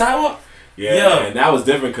on the sidewalk. Yeah, yo. And that was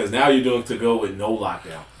different because now you're doing to go with no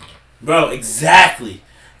lockdown. Bro, exactly.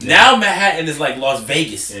 Yeah. Now Manhattan is like Las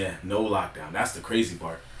Vegas. Yeah, no lockdown. That's the crazy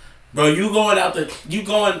part. Bro, you going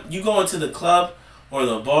to the club or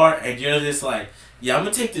the bar and you're just like, yeah, I'm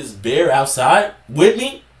gonna take this beer outside with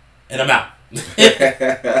me, and I'm out.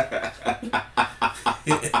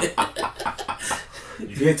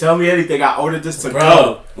 You can't tell me anything. I ordered this to Bro,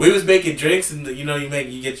 go. We was making drinks and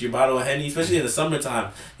you get your bottle of Henny, especially in the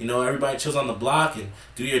summertime. Everybody chills on the block and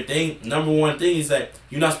do your thing. Number one thing is that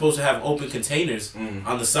you're not supposed to have open containers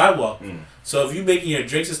on the sidewalk. So if you making your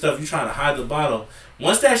drinks and stuff, you trying to hide the bottle.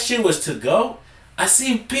 Once that shit was to go, I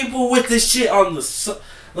seen people with this shit on the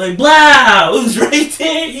like blah. It was right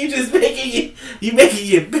there. You just making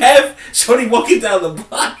your bev. Shorty walking down the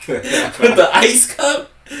block with the ice cup.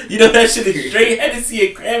 That shit is straight Hennessy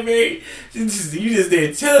and cranberry. You just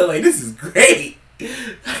there chilling like, this is great.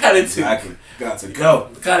 I got it to exactly. Got to go.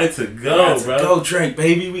 Got it to go, bro. Go drink,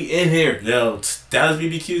 baby. We in here. Yo, Dallas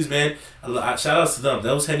BBQs, man. Shout outs to them.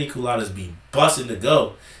 Those Henny Coladas be busting to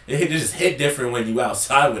go. It just hit different when you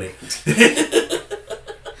outside with it.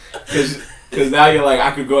 Because now you're like,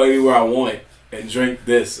 I could go anywhere I want and drink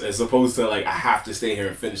this, as opposed to like, I have to stay here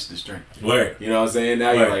and finish this drink. Word. You know what I'm saying?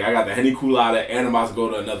 Now you're like, I got the Henny Colada and I'm about to go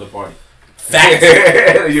to another party. Facts.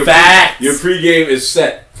 Facts. Your pregame is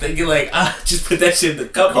set. Thinking like, just put that shit in the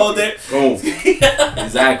cup holder. Boom.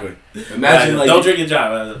 Exactly. Imagine like, don't drink and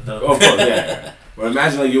drive. Of course, yeah. But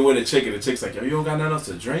imagine like you're with a chick and the chick's like, yo, you don't got nothing else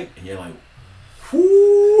to drink, and you're like,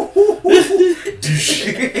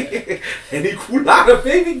 Henny Colada,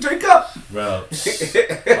 baby, drink up. Bro,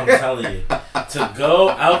 I'm telling you, to go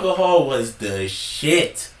alcohol was the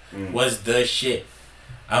shit. Was the shit.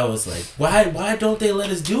 I was like, why don't they let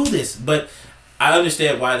us do this? But I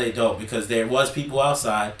understand why they don't, because there was people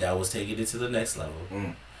outside that was taking it to the next level,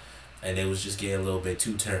 and it was just getting a little bit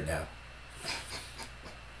too turned down.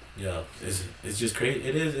 It's just crazy.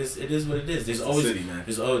 It is what it is. There's always city, man.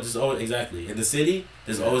 There's always exactly in the city.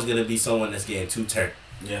 There's always gonna be someone that's getting too turned.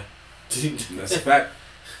 Yeah, that's a fact.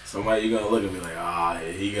 Somebody you're gonna look at me like,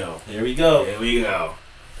 here you go. Here we go. Here we go.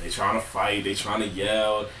 They trying to fight. They trying to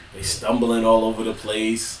yell. They stumbling all over the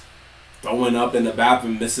place. Throwing up in the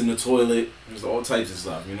bathroom, missing the toilet. There's all types of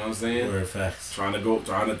stuff. You know what I'm saying? Word facts. Trying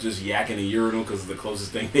to just yak in the urinal because it's the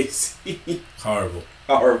closest thing they see. Horrible.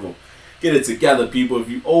 Get it together, people. If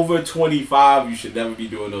you over 25, you should never be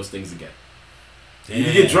doing those things again. Damn. You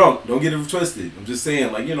can get drunk. Don't get it twisted. I'm just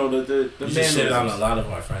saying, like, the you just shit on a lot of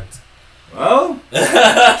our friends. Well,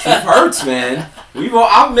 truth hurts, man.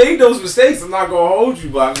 I've made those mistakes. I'm not gonna hold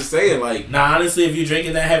you, but I'm just saying, like. Nah, honestly, if you're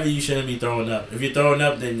drinking that heavy, you shouldn't be throwing up. If you're throwing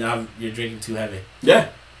up, then you're drinking too heavy. Yeah.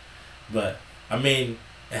 But I mean,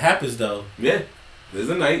 it happens though. Yeah. There's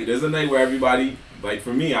a night where everybody, like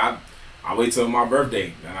for me, I wait till my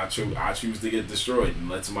birthday and I choose to get destroyed and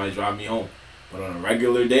let somebody drive me home. But on a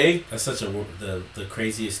regular day, that's such the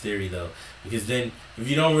craziest theory though, because then if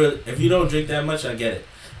you don't drink that much, I get it.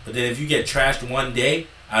 But then if you get trashed one day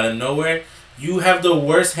out of nowhere, you have the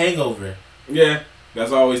worst hangover. Yeah, that's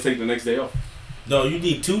why I always take the next day off. No, you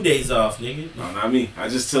need 2 days off, nigga. No, not me. I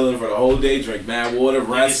just chilling for the whole day, drink mad water,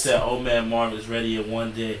 rest. That old man Marv is ready in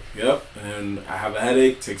 1 day. Yep, and I have a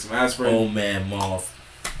headache, take some aspirin. Old man Marv.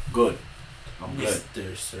 Good. I'm good.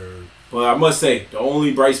 Mr. Sir. But I must say, the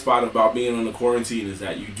only bright spot about being on the quarantine is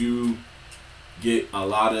that you do get a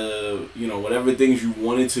lot of, whatever things you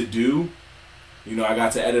wanted to do. I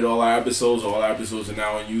got to edit all our episodes. All our episodes are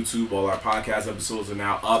now on YouTube. All our podcast episodes are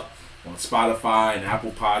now up on Spotify and Apple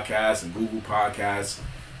Podcasts and Google Podcasts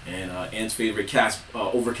and Ant's favorite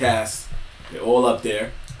Overcast. They're all up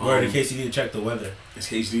there. Or in case you need to check the weather. In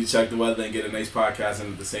case you need to check the weather and get a nice podcast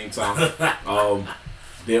in at the same time.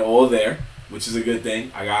 They're all there, which is a good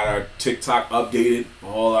thing. I got our TikTok updated.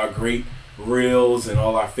 All our great reels and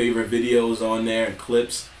all our favorite videos on there and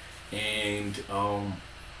clips. And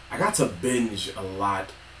I got to binge a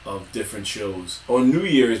lot of different shows on New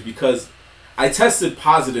Year's because I tested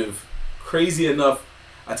positive. Crazy enough,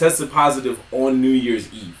 I tested positive on New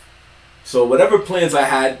Year's Eve. So whatever plans I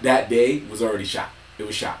had that day was already shot. It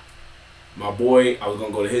was shot. My boy, I was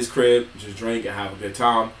going to go to his crib, just drink and have a good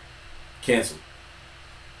time. Canceled.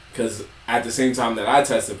 Because at the same time that I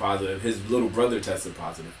tested positive, his little brother tested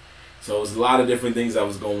positive. So it was a lot of different things that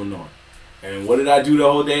was going on. And what did I do the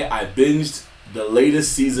whole day? I binged the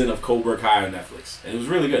latest season of Cobra Kai on Netflix. And it was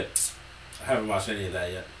really good. I haven't watched any of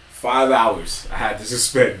that yet. 5 hours I had to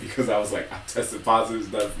suspend because I was like, I tested positive,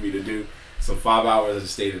 it's nothing for me to do. So 5 hours I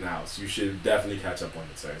just stayed in the house. You should definitely catch up on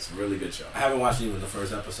it, sir. It's a really good show. I haven't watched even the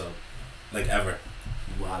first episode. Like, ever.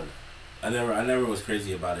 Wow. I never was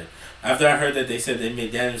crazy about it. After I heard that they said they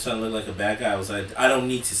made Danielson look like a bad guy, I was like, I don't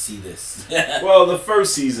need to see this. Well, the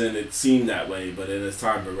first season, it seemed that way, but then as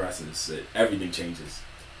time progresses, everything changes.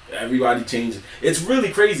 Everybody changes. It's really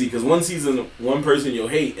crazy because one season, one person you'll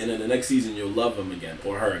hate, and then the next season you'll love him again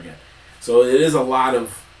or her again. So it is a lot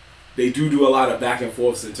of, they do a lot of back and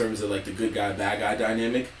forths in terms of like the good guy, bad guy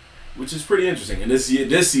dynamic, which is pretty interesting. And this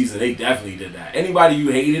season, they definitely did that. Anybody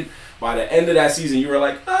you hated, by the end of that season, you were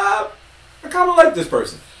like, I kind of like this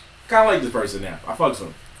person. Kind of like this person now. I fucks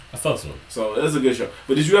with him. So it was a good show.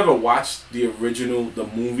 But did you ever watch the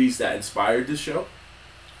movies that inspired this show?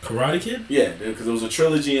 Karate Kid? Yeah, because there was a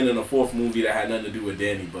trilogy and then a fourth movie that had nothing to do with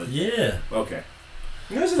Danny. But yeah. Okay.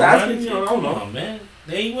 I was just asking, I don't know. Man.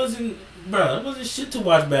 It wasn't shit to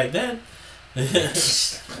watch back then.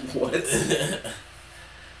 What?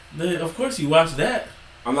 Of course you watched that.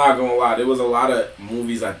 I'm not gonna lie, there was a lot of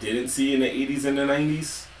movies I didn't see in the 80s and the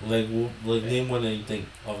 90s. Like name one that you think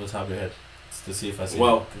off the top of your head to see if I see.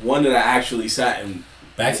 Well, one that I actually sat and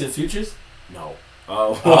Back to the Futures? No.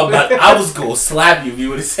 I was gonna slap you if you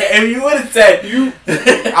would have said.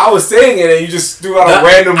 I was saying it and you just threw out a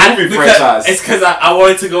random movie franchise. It's because I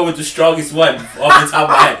wanted to go with the strongest one off the top of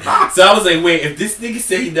my head. So I was like, wait, if this nigga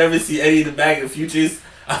said he never see any of the Back to the Futures,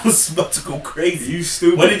 I was about to go crazy. You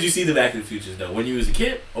stupid. When did you see the Back to the Futures though? When you was a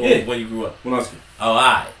kid or when you grew up? When I was a kid. Oh,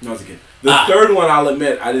 alright. When I was a kid. The third one, I'll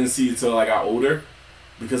admit, I didn't see until I got older,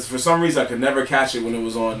 because for some reason I could never catch it when it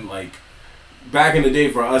was on like. Back in the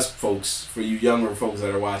day, for us folks, for you younger folks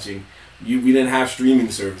that are watching, we didn't have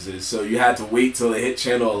streaming services, so you had to wait till it hit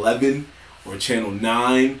channel 11 or channel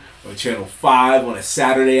 9 or channel 5 on a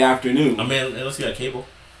Saturday afternoon. I mean, unless you got cable.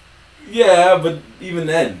 Yeah, but even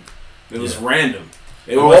then, it was random.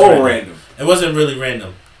 It was all random. It wasn't really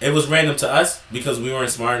random. It was random to us because we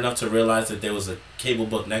weren't smart enough to realize that there was a cable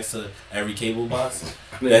book next to every cable box.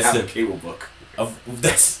 I didn't have a cable book.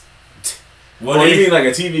 What you mean like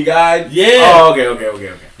a TV guide? Yeah. Oh,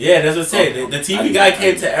 okay. Yeah, that's what I'm saying. The TV guide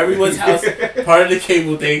came to everyone's house, part of the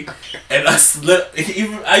cable thing, and us. I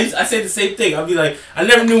said the same thing. I'd be like, I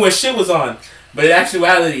never knew when shit was on, but in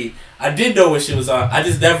actuality, I did know when shit was on. I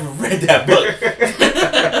just never read that book.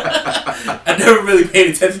 I never really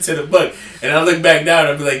paid attention to the book, and I look back now and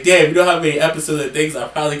I'd be like, damn, you know how many episodes of things I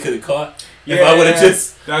probably could have caught if I would have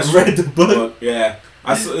just read the book. Yeah,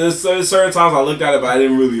 there's certain times I looked at it, but I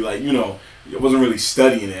didn't really I wasn't really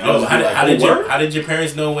studying it. How did your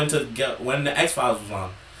parents know when the X-Files was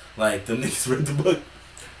on? Like, them niggas read the book.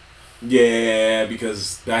 Yeah,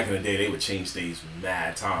 because back in the day, they would change days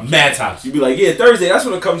mad times. You'd be like, yeah, Thursday, that's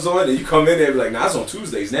when it comes on. And you come in there and be like, nah, it's on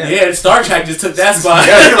Tuesdays now. Yeah, Star Trek just took that spot.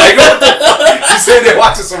 Yeah, you're like, what the fuck? You sitting there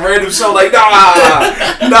watching some random show like,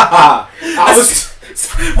 nah.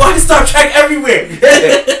 Why is Star Trek everywhere?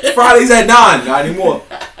 Yeah, Fridays at 9, not anymore.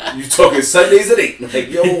 You talking Sundays at 8. Like,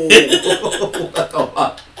 yo, what the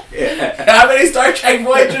fuck? Yeah. How many Star Trek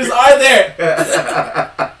Voyagers are there?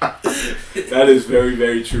 That is very,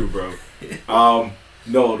 very true, bro.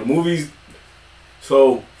 No, the movies.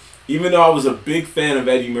 So, even though I was a big fan of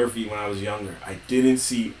Eddie Murphy when I was younger, I didn't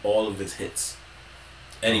see all of his hits.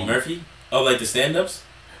 Eddie Murphy? Oh, like the stand-ups?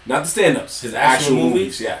 Not the stand-ups. His actual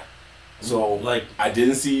movies? Yeah. So, I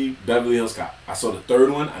didn't see Beverly Hills Cop. I saw the third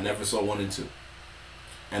one. I never saw 1 and 2.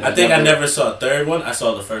 And I never saw a third one. I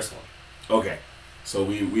saw the first one. Okay. So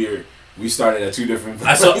we started at 2 different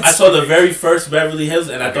points. I saw the very first Beverly Hills,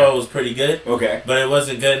 and I thought it was pretty good. Okay. But it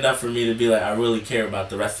wasn't good enough for me to be like, I really care about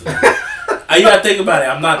the rest of them. You gotta think about it.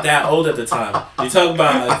 I'm not that old at the time. You talk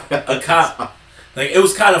about a cop. Like, it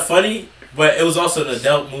was kind of funny, but it was also an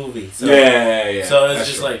adult movie. So, yeah. So it's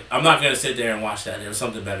just like, I'm not gonna sit there and watch that. There was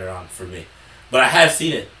something better on for me. But I have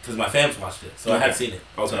seen it because my fams watched it, so I have seen it.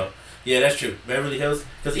 Okay. So yeah, that's true. Beverly Hills.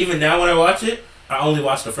 Because even now when I watch it, I only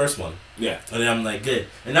watch the first one. Yeah. And then I'm like, good.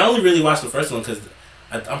 And I only really watch the first one because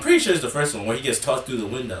I'm pretty sure it's the first one where he gets tossed through the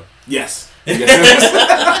window. Yes. That's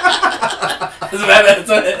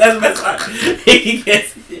the best part. He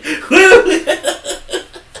gets.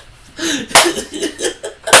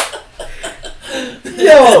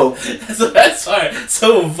 Yo! That's the best part.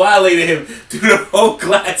 Someone violated him through the whole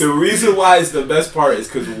class. The reason why it's the best part is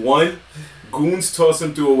because, one, goons toss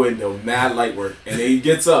him through a window, mad light work, and then he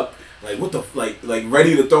gets up, like, what the, like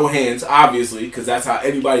ready to throw hands, obviously, because that's how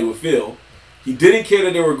anybody would feel. He didn't care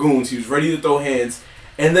that they were goons. He was ready to throw hands.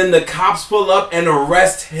 And then the cops pull up and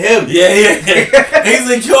arrest him. Yeah. He's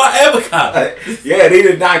like, yo, I am a cop. Yeah, they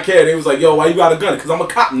did not care. They was like, yo, why you got a gun? Because I'm a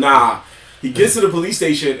cop. Nah. He gets to the police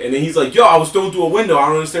station, and then he's like, yo, I was thrown through a window. I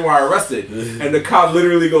don't understand why I arrested. And the cop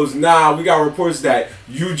literally goes, nah, we got reports that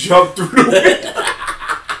you jumped through the window.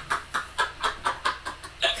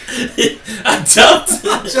 I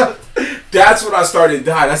jumped. That's when I started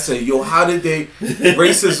dying. I said, yo, how did they...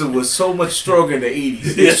 Racism was so much stronger in the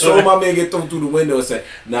 80s. They saw my man get thrown through the window and said,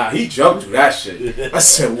 nah, he jumped through that shit. I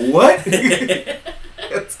said, what? With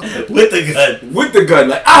the gun. With the gun.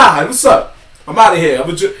 Like, what's up? I'm out of here.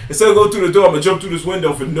 Instead of going through the door, I'm going to jump through this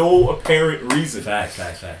window for no apparent reason. Facts.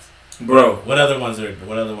 Bro. What other ones are you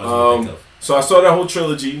think of? So I saw that whole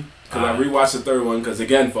trilogy because I rewatched the third one because,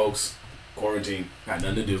 again, folks, quarantine. Had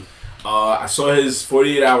nothing to do. I saw his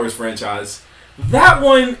 48 Hours franchise. That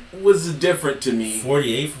one was different to me.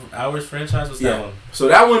 48 Hours franchise? What's that one? So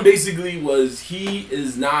that one basically was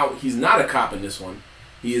he's not a cop in this one.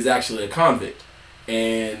 He is actually a convict.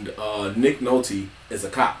 And Nick Nolte is a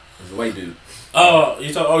cop. He's a white dude.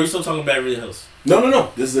 You're still talking about Beverly Hills?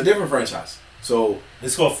 No. This is a different franchise. So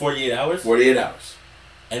it's called 48 Hours? 48 Hours.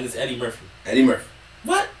 And it's Eddie Murphy. Eddie Murphy.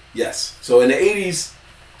 What? Yes. So in the 80s,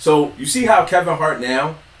 so you see how Kevin Hart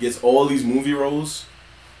now gets all these movie roles.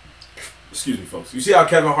 Excuse me, folks. You see how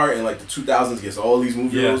Kevin Hart in like the 2000s gets all these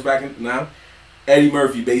movie roles back in now? Eddie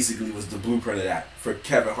Murphy basically was the blueprint of that for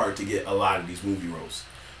Kevin Hart to get a lot of these movie roles.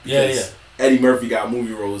 Because Eddie Murphy got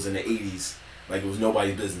movie roles in the 80s like it was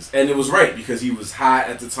nobody's business. And it was right because he was hot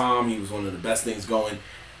at the time. He was one of the best things going.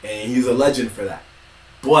 And he's a legend for that.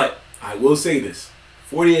 But I will say this.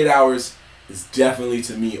 48 Hours is definitely,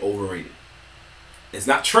 to me, overrated. It's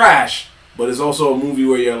not trash, but it's also a movie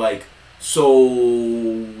where you're like, so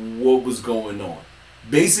what was going on?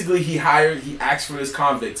 Basically, he asked for this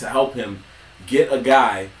convict to help him get a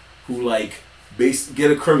guy who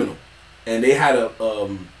get a criminal. And they had it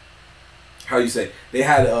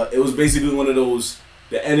was basically one of those,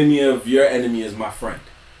 the enemy of your enemy is my friend.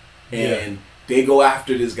 And they go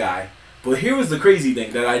after this guy. But here was the crazy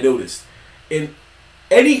thing that I noticed. In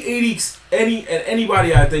anybody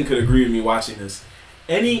I think could agree with me watching this,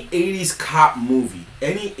 any 80s cop movie,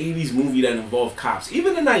 any 80s movie that involved cops,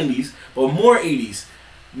 even the 90s, but more 80s,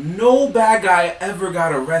 no bad guy ever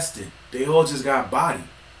got arrested. They all just got bodied.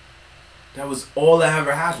 That was all that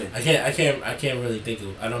ever happened. I can't really think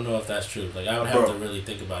of. I don't know if that's true. Like I would have to really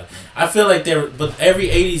think about it. I feel like but every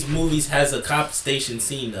 80s movies has a cop station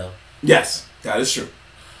scene though. Yes, that is true.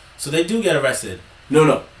 So they do get arrested.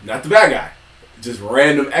 No, not the bad guy. Just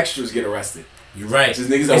random extras get arrested. You're right. Just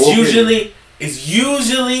niggas that It's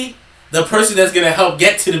usually the person that's gonna help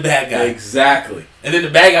get to the bad guy. Exactly. And then the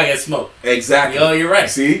bad guy gets smoked. Exactly. Yo, you're right.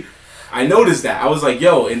 See, I noticed that. I was like,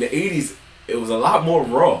 yo, in the 80s, it was a lot more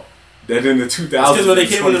raw than in the 2000s. Because when they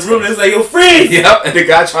came in the room, they was like, yo, freeze! Yep, and the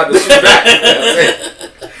guy tried to shoot back.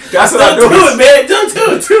 That's what I noticed. Don't do it, man.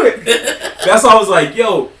 Don't do it. That's why I was like,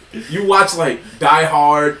 yo, you watch like Die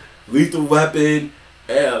Hard, Lethal Weapon,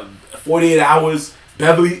 48 Hours,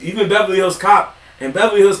 Beverly Hills Cop. And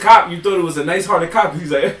Beverly Hills Cop, you thought it was a nice-hearted cop.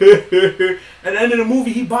 He's like, at the end of the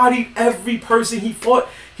movie, he bodied every person he fought.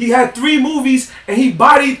 He had 3 movies, and he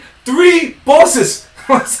bodied 3 bosses.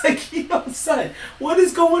 I was like, yo, son, what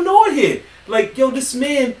is going on here? Like, yo, this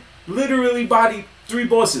man literally bodied 3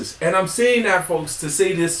 bosses. And I'm saying that, folks, to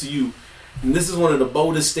say this to you. And this is one of the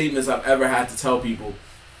boldest statements I've ever had to tell people.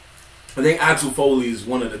 I think Axel Foley is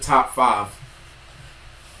one of the top 5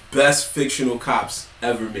 best fictional cops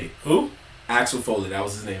ever made. Who? Axel Foley, that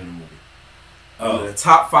was his name in the movie. One of the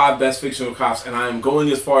top 5 best fictional cops, and I am going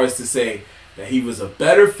as far as to say that he was a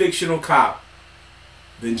better fictional cop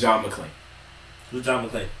than John McClane. Who's John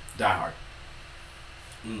McClane? Die Hard.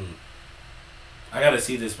 I gotta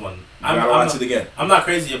see this one. I gotta watch it again. I'm not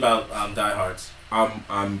crazy about Die Hards.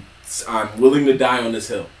 I'm willing to die on this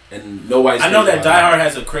hill, and nobody's. I know that Die Hard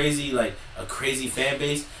has a crazy fan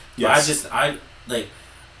base. Yes. I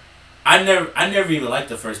never even liked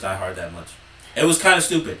the first Die Hard that much. It was kind of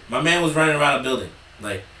stupid. My man was running around a building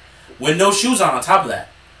like with no shoes on top of that.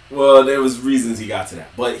 Well, there was reasons he got to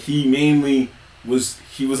that, but he mainly was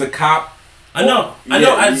a cop. I know.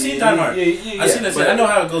 I've seen Die Hard. Yeah. I've seen that. I know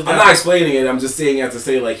how it goes down. I'm not explaining it. I'm just saying you have to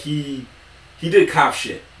say like he did cop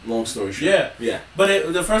shit. Long story short. Yeah.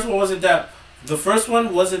 But the first one wasn't that. The first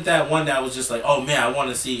one wasn't that one that was just like, oh man, I want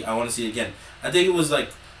to see it again. I think it was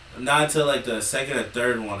like Not until like the second or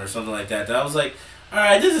third one or something like that. That I was like, all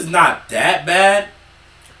right, this is not that bad.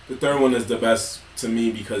 The third one is the best to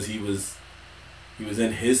me because he was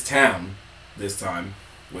in his town this time,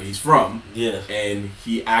 where he's from. Yeah. And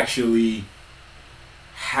he actually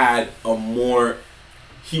had a more.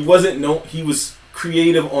 He was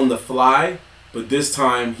creative on the fly, but this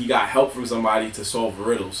time he got help from somebody to solve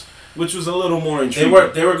riddles, which was a little more intriguing.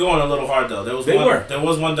 They were going a little hard though. There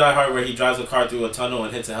was one Die Hard where he drives a car through a tunnel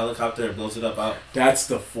and hits a helicopter and blows it up out. That's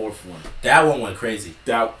the fourth one. That one went crazy.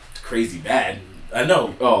 That crazy bad. I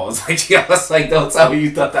know. Oh, it's like yeah, I was like, don't tell me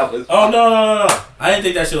you thought that was. Oh no! I didn't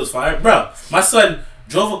think that shit was fire, bro. My son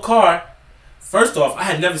drove a car. First off, I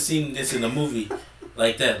had never seen this in a movie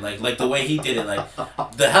like that, like the way he did it. Like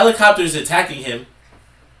the helicopter's attacking him.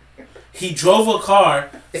 He drove a car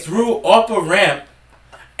through up a ramp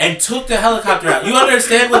and took the helicopter out. You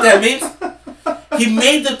understand what that means? He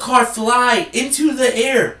made the car fly into the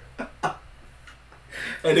air.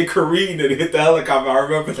 And it careened and hit the helicopter. I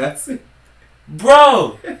remember that scene.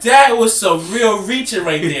 Bro, that was some real reaching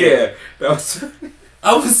right there. Yeah, that was.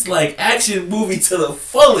 I was like, action movie to the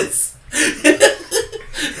fullest.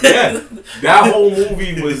 Yeah, that whole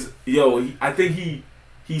movie was I think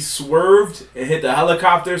he swerved and hit the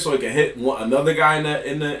helicopter so he could hit another guy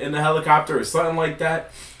in the helicopter or something like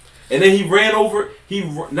that. And then he ran over. He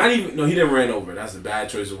didn't ran over. That's a bad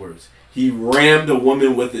choice of words. He rammed a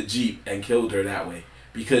woman with a Jeep and killed her that way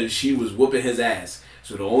because she was whooping his ass.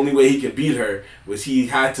 So the only way he could beat her was he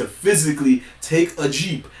had to physically take a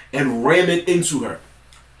Jeep and ram it into her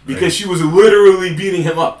because she was literally beating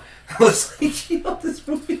him up. I was like, this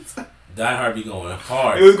movie. Die Hard be going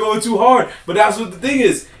hard. It was going too hard, but that's what the thing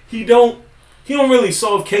is. He don't really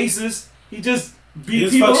solve cases. He just beat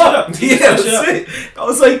people up. Yeah, that's it. I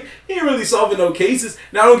was like, he ain't really solving no cases.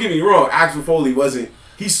 Now, don't get me wrong. Axel Foley wasn't.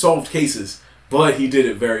 He solved cases, but he did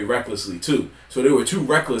it very recklessly too. So there were two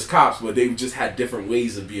reckless cops, but they just had different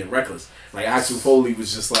ways of being reckless. Like Axel Foley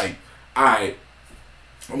was just like, all right,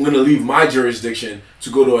 I'm going to leave my jurisdiction to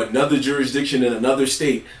go to another jurisdiction in another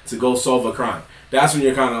state to go solve a crime. That's when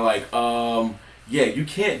you're kind of like, yeah, you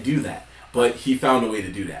can't do that. But he found a way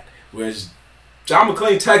to do that. Whereas John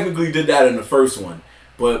McClane technically did that in the first one.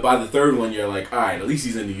 But by the third one, you're like, all right, at least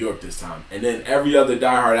he's in New York this time. And then every other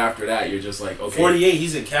Die Hard after that, you're just like, okay. 48,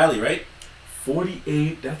 he's in Cali, right?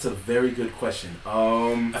 48, that's a very good question.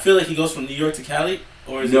 I feel like he goes from New York to Cali,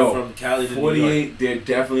 or is it from Cali to 48, New York? they're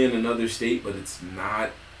definitely in another state, but it's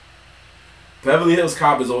not. Beverly Hills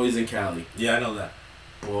Cop is always in Cali. Yeah, I know that.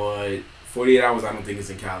 But 48 Hours, I don't think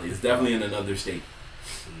it's in Cali. It's definitely in another state.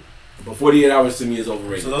 But 48 Hours to me is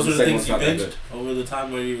overrated. So those are the things you binged over the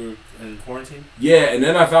time when you were in quarantine? Yeah, and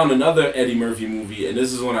then I found another Eddie Murphy movie, and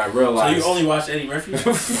this is when I realized... So you only watched Eddie Murphy? I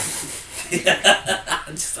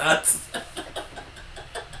just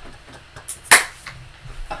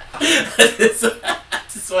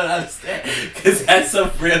want to understand, because that's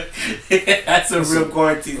some real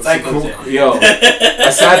quarantine cycle. Yo, I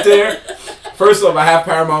sat there. First off, I have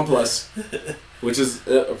Paramount Plus, which is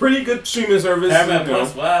a pretty good streaming service. Paramount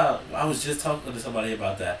Plus, wow. I was just talking to somebody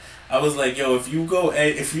about that. I was like, yo, if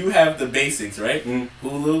you have the basics, right?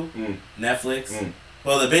 Hulu, Netflix.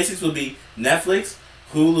 Well, the basics would be Netflix,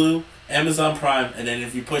 Hulu, Amazon Prime, and then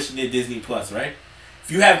if you push it to Disney Plus, right?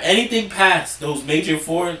 If you have anything past those major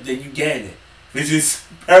four, then you get it. Which is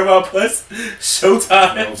Paramount Plus,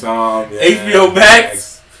 Showtime, HBO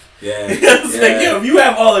Max. Yeah. Like, yo, if you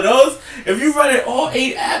have all of those, if you run it all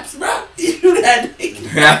 8 apps, bro, you that.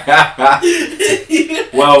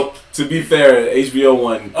 Well, to be fair, HBO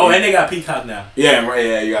one. Oh, and they got Peacock now. Yeah, right.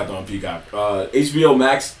 Yeah, you got them on Peacock. HBO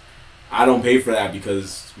Max, I don't pay for that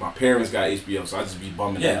because my parents got HBO, so I just be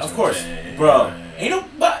bumming. Yeah, of course, bro. Ain't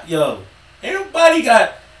nobody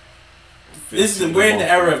got. We're in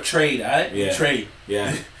the era of trade, alright? Yeah. Trade.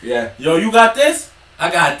 Yeah. Yeah. Yo, you got this?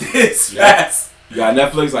 I got this. Yeah. Fast. You got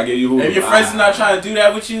Netflix, I give you Hulu. If your friends are not trying to do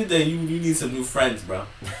that with you, then you need some new friends, bro.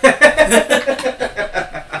 You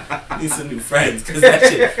need some new friends, because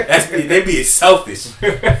they being selfish.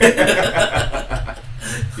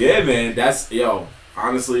 Yeah, man,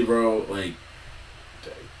 honestly, bro, like,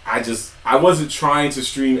 I wasn't trying to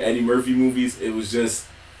stream Eddie Murphy movies. It was just,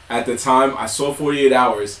 at the time, I saw 48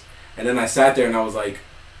 Hours, and then I sat there and I was like,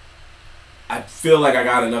 I feel like I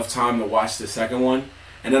got enough time to watch the second one.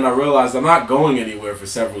 And then I realized I'm not going anywhere for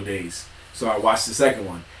several days. So I watched the second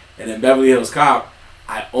one. And then Beverly Hills Cop,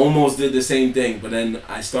 I almost did the same thing. But then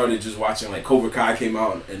I started just watching, like, Cobra Kai came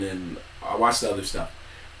out, and then I watched the other stuff.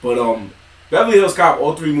 But Beverly Hills Cop,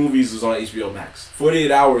 all 3 movies was on HBO Max.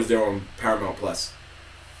 48 Hours, they're on Paramount Plus.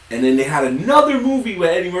 And then they had another movie with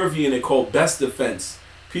Eddie Murphy in it called Best Defense.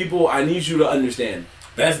 People, I need you to understand.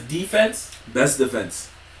 Best defense? Best defense.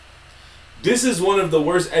 This is one of the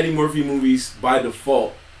worst Eddie Murphy movies by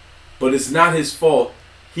default, but it's not his fault.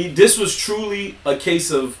 This was truly a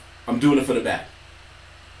case of I'm doing it for the bag.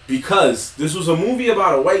 Because this was a movie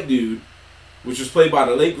about a white dude, which was played by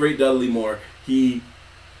the late great Dudley Moore. He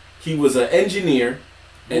was an engineer,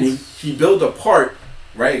 and he built a part.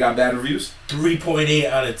 Right, it got bad reviews. 3.8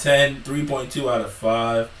 out of 10, 3.2 out of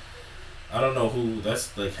 5. I don't know who.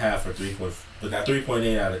 That's like half or 3. But that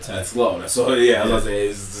 3.8 out of 10. That's low. That's all. Yeah, I was gonna say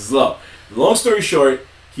it's low. Long story short,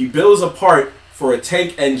 he builds a part for a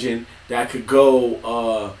tank engine that could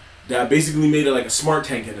go. That basically made it like a smart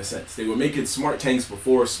tank in a sense. They were making smart tanks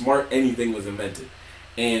before smart anything was invented.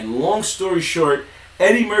 And long story short,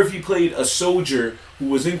 Eddie Murphy played a soldier who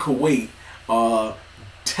was in Kuwait,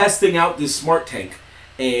 testing out this smart tank.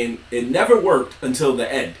 And it never worked until the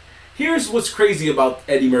end. Here's what's crazy about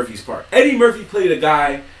Eddie Murphy's part. Eddie Murphy played a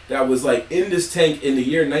guy that was like in this tank in the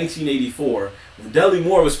year 1984 when Dudley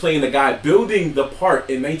Moore was playing the guy building the part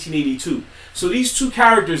in 1982. So these two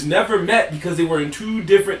characters never met because they were in two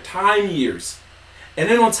different time years. And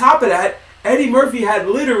then on top of that, Eddie Murphy had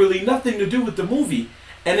literally nothing to do with the movie.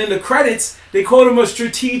 And in the credits, they called him a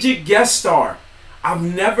strategic guest star. I've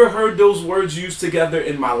never heard those words used together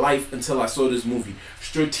in my life until I saw this movie.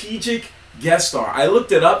 Strategic guest star. I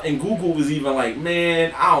looked it up and Google was even like,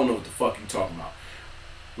 man, I don't know what the fuck you talking about.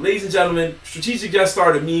 Ladies and gentlemen, strategic guest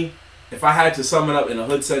star to me, if I had to sum it up in a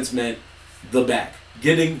hood sense, meant the back.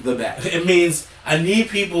 Getting the back. It means I need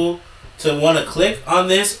people to want to click on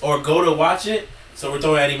this or go to watch it, so we're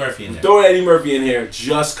throwing Eddie Murphy in there. Throwing Eddie Murphy in here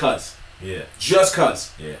just cuz. Yeah. Just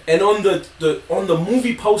cuz. Yeah. And on the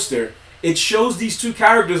movie poster, it shows these two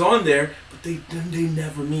characters on there, but they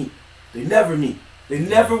never meet. They never meet. They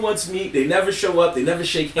never once meet. They never show up. They never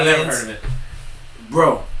shake hands. I never heard of it.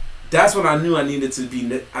 Bro, that's when I knew I needed to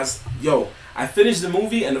be... I finished the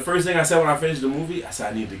movie, and the first thing I said when I finished the movie, I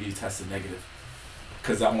said I need to get tested negative.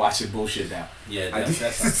 Because I'm watching bullshit now. Yeah, that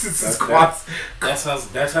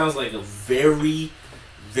sounds like a very,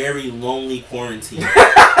 very lonely quarantine.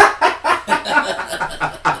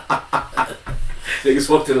 Niggas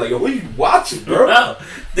walked in like, what are you watching, bro? Wow.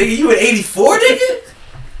 Nigga, you in 84, nigga?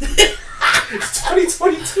 It's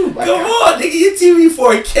 2022, my Come God. on, nigga, your TV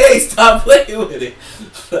 4K. Stop playing with it.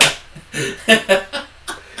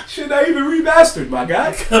 Shit not even remastered, my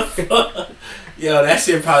guy. Yo, that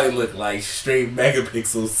shit probably look like straight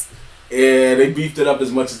megapixels. Yeah, they beefed it up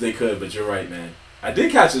as much as they could, but you're right, man. I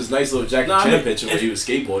did catch this nice little Jackie Chan picture when he was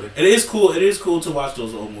skateboarding. It is cool. It is cool to watch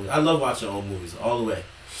those old movies. I love watching old movies all the way.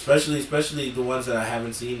 Especially the ones that I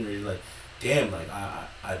haven't seen where you're like, damn, like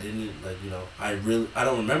I didn't, like, you know, I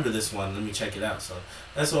don't remember this one. Let me check it out. So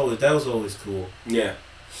that was always cool. Yeah.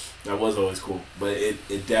 That was always cool. But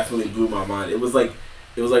it definitely blew my mind. It was like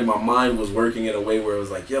my mind was working in a way where it was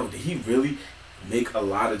like, yo, did he really make a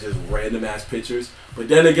lot of just random ass pictures? But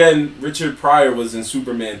then again, Richard Pryor was in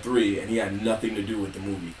Superman 3 and he had nothing to do with the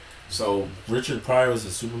movie. So Richard Pryor was in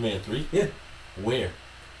Superman 3? Yeah. Where?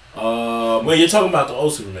 Wait, you're talking about the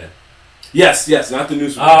old Superman? Yes, not the new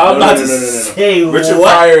Superman. No. Richard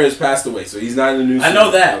Pryor has passed away, so he's not in the new Superman. I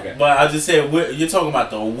know that, okay. but I just said you're talking about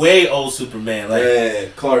the way old Superman,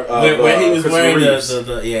 like Clark, where he was wearing Reeves.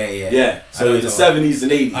 the yeah. So in the 70s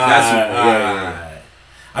and 80s, that's yeah.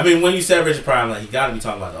 I mean, when you said Richard Pryor, I'm like, you gotta be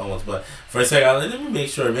talking about the old ones. But for a second, I was like, let me make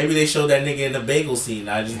sure. Maybe they showed that nigga in the bagel scene.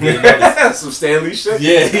 I just didn't notice. Some Stanley shit.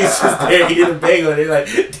 Yeah, he's just there eating a bagel. And they're like,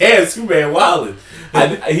 damn, Superman wildin'.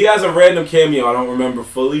 He has a random cameo. I don't remember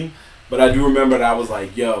fully, but I do remember that I was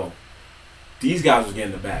like, yo, these guys was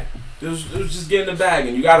getting the bag. It was just getting the bag,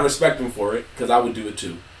 and you gotta respect them for it, because I would do it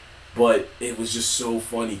too. But it was just so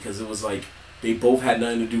funny, because it was like they both had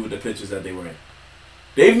nothing to do with the pictures that they were in.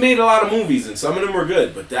 They've made a lot of movies, and some of them were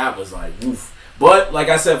good, but that was like, woof. But, like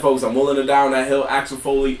I said, folks, I'm willing to die on that hill. Axel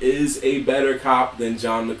Foley is a better cop than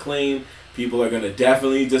John McClane. People are going to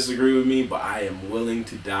definitely disagree with me, but I am willing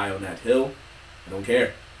to die on that hill. I don't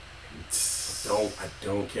care. I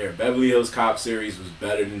don't care. Beverly Hills Cop series was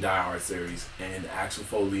better than Die Hard series, and Axel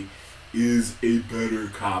Foley is a better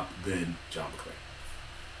cop than John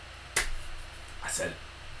McClane. I said it.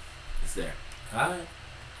 It's there. All right.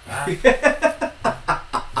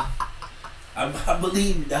 I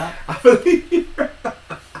believe you, Doc. I believe you.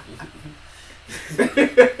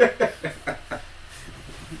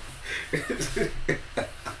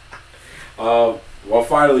 Well,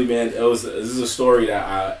 finally, man, this is a story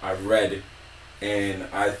that I read, and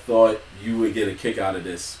I thought you would get a kick out of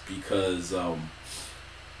this because,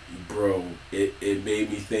 bro, it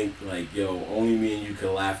made me think like, yo, only me and you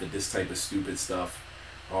can laugh at this type of stupid stuff.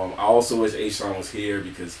 I also wish Ashawn was here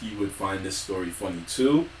because he would find this story funny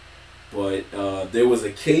too. But there was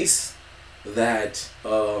a case that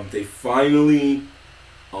they finally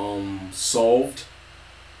solved.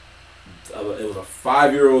 It was a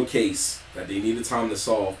 5-year-old case that they needed time to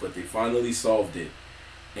solve, but they finally solved it.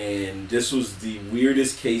 And this was the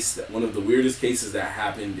weirdest case, one of the weirdest cases that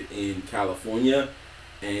happened in California.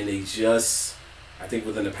 And they just, I think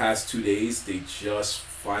within the past 2 days, they just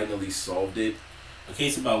finally solved it. A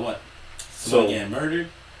case about what? Someone getting murdered?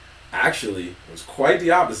 Actually, it was quite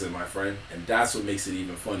the opposite, my friend. And that's what makes it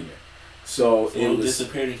even funnier. So it was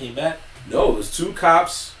disappeared and came back? No, it was 2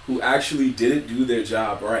 cops who actually didn't do their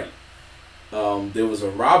job right. There was a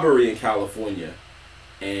robbery in California.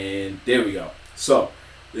 And there we go. So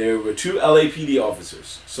there were 2 LAPD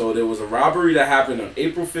officers. So there was a robbery that happened on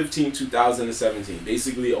April 15, 2017.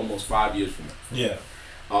 Basically almost 5 years from now. Yeah.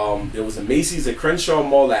 There was a Macy's at Crenshaw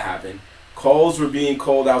Mall that happened. Calls were being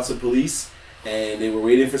called out to police. And they were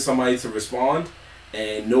waiting for somebody to respond.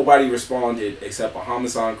 And nobody responded except a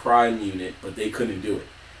homicide crime unit. But they couldn't do it.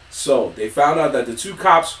 So they found out that the 2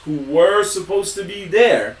 cops who were supposed to be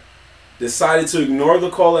there decided to ignore the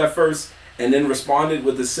call at first. And then responded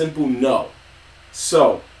with a simple no.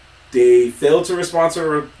 So, they failed to respond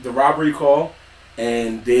to the robbery call,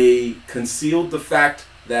 and they concealed the fact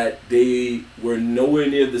that they were nowhere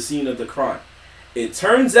near the scene of the crime. It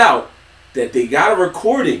turns out that they got a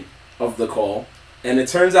recording of the call, and it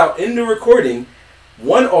turns out in the recording,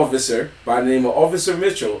 one officer by the name of Officer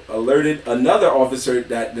Mitchell alerted another officer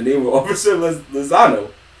that the name of Officer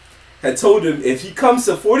Lozano had told him if he comes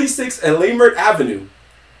to 46 and Lamert Avenue,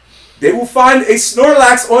 they will find a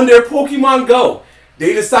Snorlax on their Pokemon Go.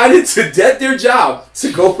 They decided to debt their job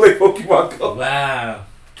to go play Pokemon Go. Wow.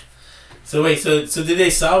 So wait, so did they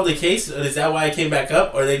solve the case? Or is that why it came back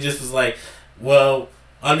up? Or they just was like, well,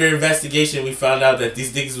 under investigation, we found out that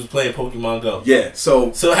these niggas was playing Pokemon Go. Yeah, so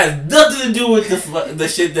it has nothing to do with the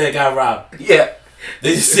shit that got robbed. Yeah.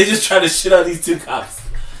 They just trying to shit on these 2 cops.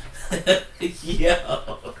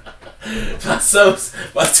 Yo. My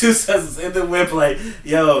 2 sons is in the whip like,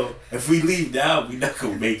 yo, if we leave now, we not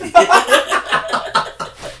gonna make it.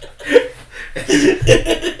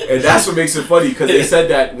 And that's what makes it funny, because they said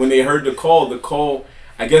that when they heard the call,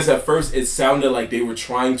 I guess at first it sounded like they were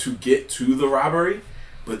trying to get to the robbery,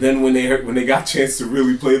 but then when they got a chance to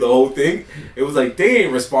really play the whole thing, it was like they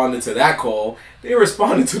ain't responding to that call, they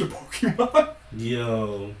responded to the Pokemon.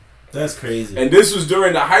 Yo. That's crazy. And this was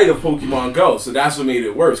during the height of Pokemon Go, so that's what made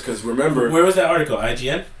it worse. Because remember, where was that article?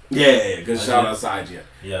 IGN. Yeah. Because shout out to IGN.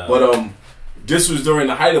 Yeah. But this was during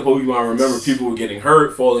the height of Pokemon. Remember, people were getting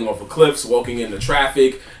hurt, falling off of cliffs, walking into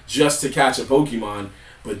traffic just to catch a Pokemon.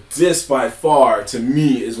 But this, by far, to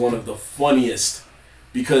me, is one of the funniest,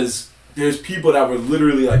 because there's people that were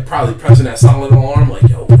literally like probably pressing that silent alarm, like,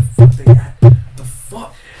 yo, what the fuck they got? What the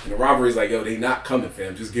fuck? And the robbery's like, yo, they not coming,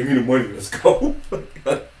 fam. Just give me the money. Let's go.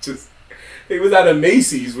 It was at a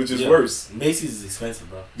Macy's, which is worse. Macy's is expensive,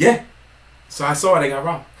 bro. Yeah. So I saw it. They got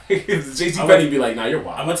robbed. JCPenney be like, nah, you're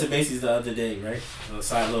wild. I went to Macy's the other day, right? Little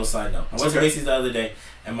side note. I went to Macy's the other day,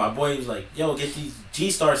 and my boy was like, yo, get these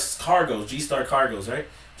G-Star cargos, right?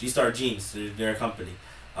 G-Star jeans. They're a company.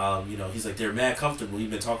 He's like, they're mad comfortable. He's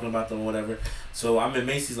been talking about them or whatever. So I'm in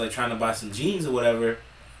Macy's, like, trying to buy some jeans or whatever.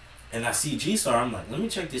 And I see G-Star, I'm like, let me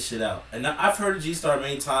check this shit out. And I've heard of G-Star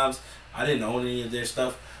many times. I didn't own any of their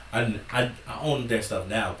stuff. I own their stuff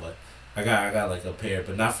now, but I got like a pair,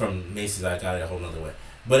 but not from Macy's. I got it a whole nother way.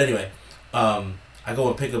 But anyway, I go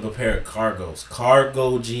and pick up a pair of cargo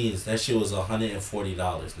jeans. That shit was $140,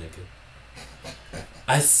 nigga.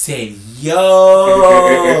 I said,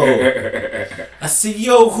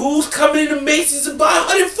 yo, who's coming into Macy's to buy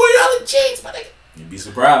 $140 jeans, my nigga? You'd be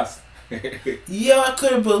surprised. Yo, I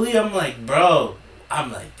couldn't believe. I'm like, bro.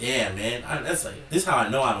 I'm like, damn, man. This is how I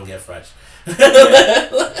know I don't get fresh.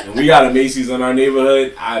 Yeah. And we got a Macy's in our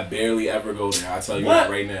neighborhood. I barely ever go there. I'll tell you that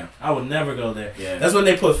right now. I would never go there. Yeah. That's when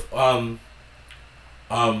they put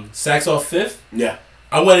Saks off Fifth. Yeah.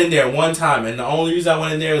 I went in there one time, and the only reason I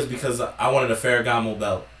went in there was because I wanted a Ferragamo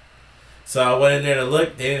belt. So I went in there to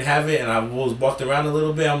look. They didn't have it, and I walked around a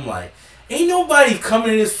little bit. I'm like, ain't nobody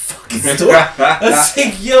coming in this fucking store. I was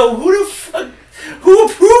like, yo, who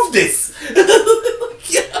approved this?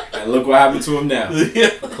 And look what happened to him now. Yeah.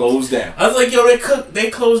 Closed down. I was like, yo,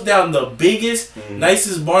 they closed down the biggest,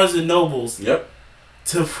 nicest Barnes and Nobles. Yep.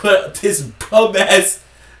 To put this bum ass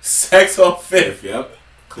Saks on Fifth. Yep.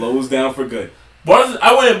 Closed down for good.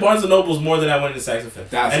 I went in Barnes and Nobles more than I went in Saks on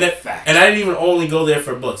Fifth. That's a fact. And I didn't even only go there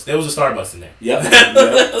for books. There was a Starbucks in there.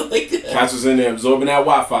 Yep. Like, Cats was in there absorbing that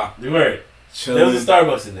Wi-Fi. You were. Chilling. There was a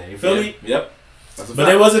Starbucks in there. You feel me? Yep. But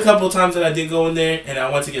there was a couple of times that I did go in there and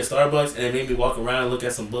I went to get Starbucks and it made me walk around and look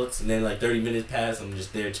at some books and then like 30 minutes pass, I'm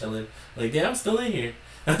just there chilling. Like, damn, I'm still in here.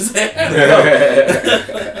 I'm saying,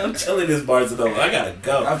 I'm chilling in this Barcelona. I gotta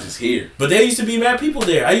go. I'm just here. But there used to be mad people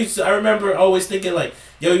there. I remember always thinking like,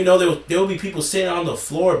 yo, you know, there would be people sitting on the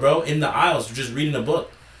floor, bro, in the aisles just reading a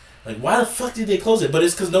book. Like, why the fuck did they close it? But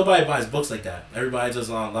it's because nobody buys books like that. Everybody does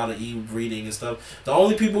a lot of e-reading and stuff. The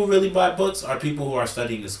only people who really buy books are people who are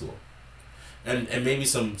studying in school. And maybe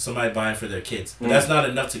somebody buying for their kids. But that's not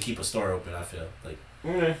enough to keep a store open, I feel. Like,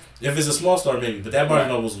 if it's a small store, maybe. But that Barnes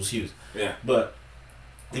Nobles was huge. Yeah. But,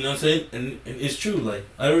 you know what I'm saying? And it's true. Like,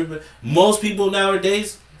 most people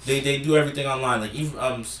nowadays, they do everything online. Like,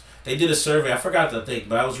 even, they did a survey. I forgot the thing,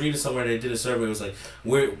 but I was reading somewhere they did a survey. It was like,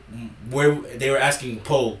 where they were asking a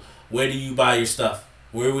poll, where do you buy your stuff?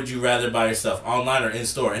 Where would you rather buy your stuff, online or in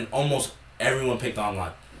store? And almost everyone picked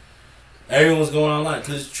online. Everyone's going online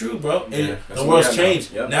because it's true, bro. And the world's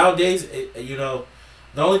changed. Yep. Nowadays, you know,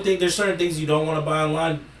 the only thing, there's certain things you don't want to buy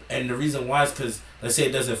online, and the reason why is because, let's say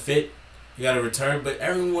it doesn't fit, you got to return. But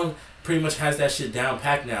everyone pretty much has that shit down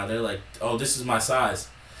packed now. They're like, oh, this is my size.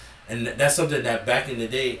 And that's something that back in the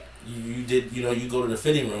day, you did, you know, you go to the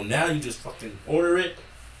fitting room. Now you just fucking order it,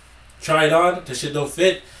 try it on, the shit don't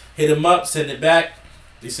fit, hit them up, send it back.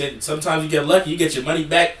 They said sometimes you get lucky, you get your money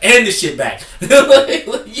back and the shit back. You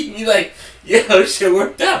be like, yeah, shit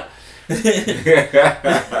worked out. They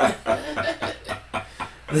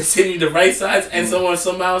send you the right size and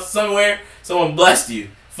someone blessed you.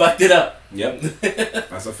 Fucked it up. Yep.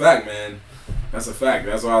 That's a fact, man. That's a fact.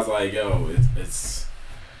 That's why I was like, yo, it's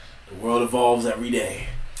the world evolves every day.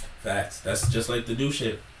 Facts. That's just like the new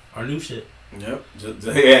shit. Our new shit. Yep. Just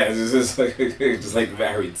like the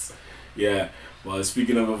marrieds. Yeah. Well,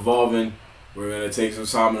 speaking of evolving, we're going to take some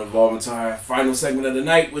time and evolve into our final segment of the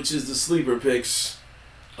night, which is the sleeper picks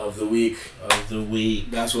of the week.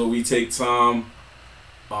 That's where we take time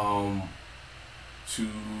to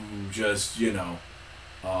just, you know,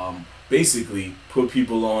 basically put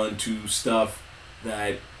people on to stuff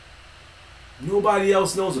that nobody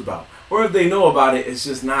else knows about. Or if they know about it, it's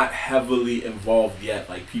just not heavily involved yet.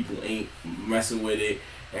 Like, people ain't messing with it.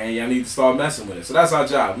 And y'all need to start messing with it. So that's our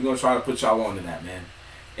job. We're going to try to put y'all on to that, man.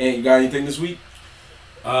 And you got anything this week?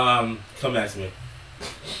 Come ask me.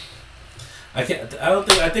 I think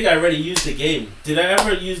I already used the game. Did I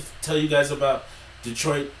ever tell you guys about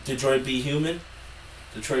Detroit Be Human?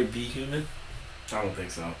 Detroit Be Human? I don't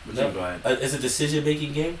think so. But no. you go ahead. It's a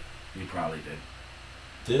decision-making game? You probably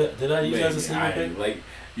did. Did I use it as a sleeper pick? Like,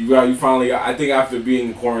 you finally got, I think after being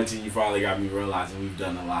in quarantine, you finally got me realizing we've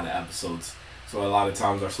done a lot of episodes. So a lot of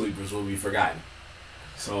times our sleepers will be forgotten.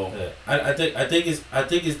 So I think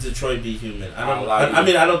it's Detroit Be Human. I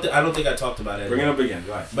don't think I talked about it. Bring it up again,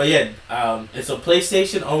 go ahead. But yeah, it's a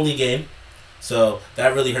PlayStation only game, so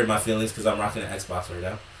that really hurt my feelings because I'm rocking an Xbox right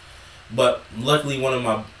now. But luckily,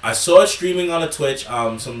 I saw it streaming on a Twitch.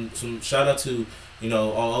 Some shout out to, you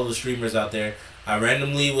know, all the streamers out there. I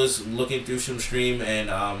randomly was looking through some stream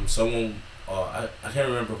and someone I can't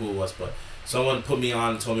remember who it was, but someone put me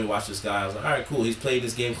on and told me to watch this guy. I was like, all right, cool. He's playing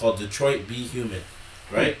this game called Detroit Be Human,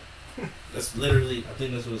 right? That's literally, I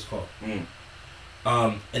think that's what it's called.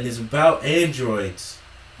 And it's about androids,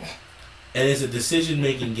 and it's a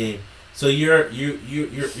decision-making game. So you're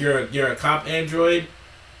a cop android.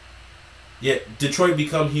 Yeah, Detroit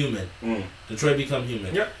Become Human. Detroit Become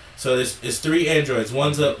Human. Yep. So it's 3 androids.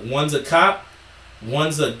 One's a cop.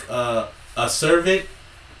 One's a servant.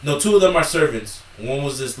 No, 2 of them are servants. One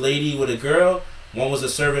was this lady with a girl. One was a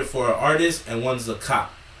servant for an artist, and one's a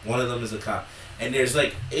cop. One of them is a cop. And there's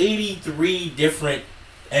like 83 different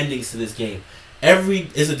endings to this game.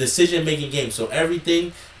 Is a decision-making game. So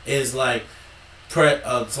everything is like,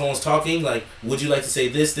 someone's talking, like, would you like to say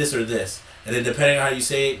this, or this? And then depending on how you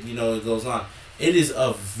say it, you know, it goes on. It is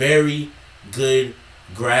a very good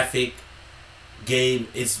graphic game.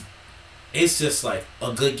 It's just like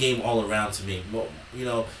a good game all around to me. You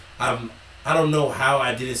know, I don't know how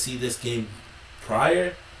I didn't see this game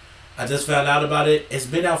prior. I just found out about it. It's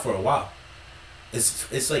been out for a while.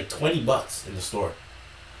 It's like $20 in the store.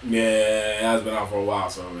 Yeah, it has been out for a while,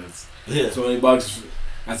 so it's $20.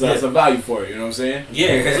 That's a value for it. You know what I'm saying? Yeah,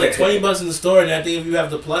 it's like $20 in the store, and I think if you have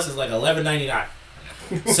the plus, it's like $11.99.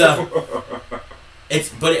 So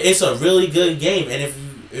it's a really good game, and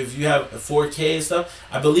if you have 4K and stuff,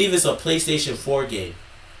 I believe it's a PlayStation 4 game.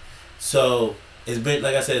 So it's been,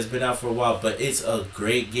 like I said, it's been out for a while, but it's a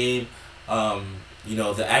great game. You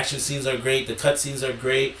know, the action scenes are great, the cut scenes are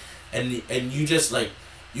great, and you just play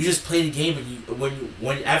the game, and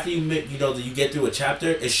when after you get through a chapter,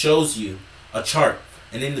 it shows you a chart,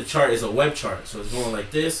 and in the chart is a web chart. So it's going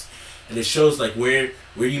like this, and it shows like where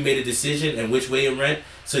you made a decision and which way it went.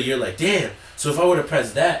 So you're like, damn. So if I would have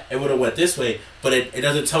pressed that, it would have went this way. But it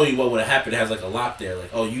doesn't tell you what would have happened. It has like a lock there,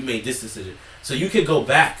 like, oh, you made this decision. So you could go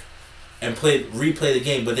back and replay the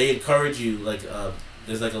game. But they encourage you, like,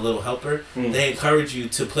 there's like a little helper. They encourage you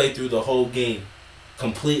to play through the whole game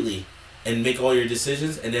completely and make all your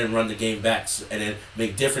decisions, and then run the game back, and then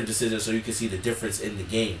make different decisions so you can see the difference in the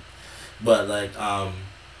game. But like,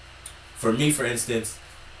 for me, for instance,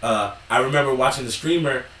 I remember watching the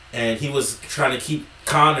streamer, and he was trying to keep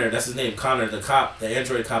Connor, that's his name, Connor, the cop, the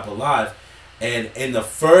android cop, alive. And in the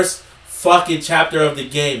first fucking chapter of the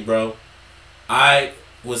game, bro, I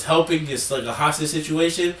was helping this like a hostage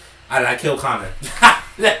situation, and I killed Connor.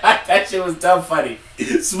 That shit was dumb funny.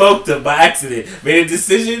 Smoked him by accident. Made a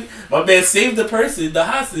decision. My man saved the person, the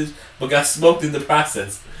hostage, but got smoked in the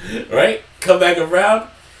process. Right? Come back around.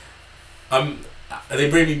 They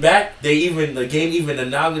bring me back. The game even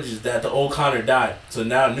acknowledges that the old Connor died. So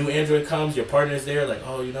now a new android comes. Your partner's there. Like,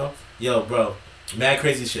 oh, you know, yo, bro, mad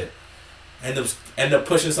crazy shit. End up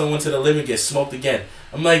pushing someone to the limit. Get smoked again.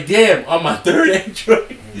 I'm like, damn, on my third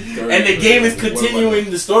android. And the game is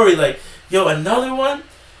continuing the story. Like, yo, another one.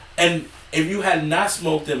 And if you had not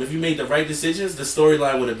smoked them, if you made the right decisions, the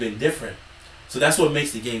storyline would have been different. So that's what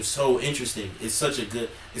makes the game so interesting. It's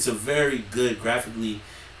a very good graphically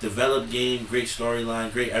developed game, great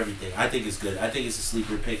storyline, great everything. I think it's good. I think it's a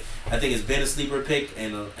sleeper pick. I think it's been a sleeper pick,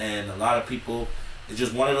 and a lot of people, it's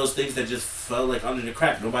just one of those things that just fell like under the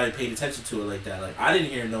crack. Nobody paid attention to it like that. Like, I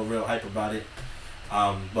didn't hear no real hype about it.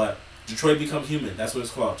 But Detroit Become Human, that's what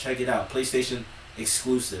it's called. Check it out. PlayStation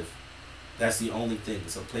exclusive. That's the only thing.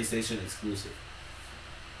 It's a PlayStation exclusive.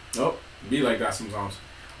 Oh, be like that sometimes.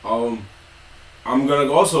 We're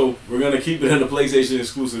gonna keep it in the PlayStation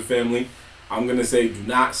exclusive family. I'm gonna say do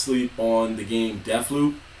not sleep on the game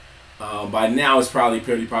Deathloop. By now it's probably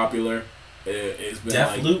pretty popular. It's been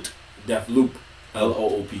Deathloop,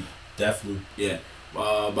 L-O-O-P. Deathloop. Yeah.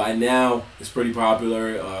 By now it's pretty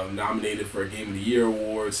popular. Nominated for a Game of the Year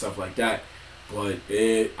award, stuff like that. But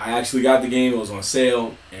I actually got the game. It was on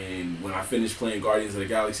sale, and when I finished playing Guardians of the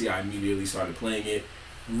Galaxy, I immediately started playing it.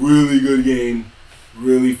 Really good game,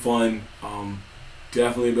 really fun.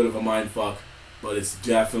 Definitely a bit of a mind fuck, but it's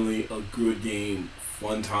definitely a good game.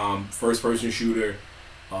 Fun time, first person shooter.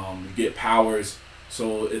 You get powers,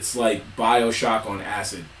 so it's like BioShock on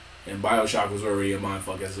acid, and BioShock was already a mind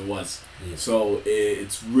fuck as it was. Yeah. So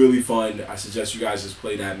it's really fun. I suggest you guys just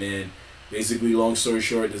play that, man. Basically, long story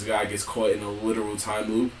short, this guy gets caught in a literal time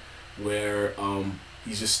loop where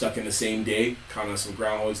he's just stuck in the same day, kind of some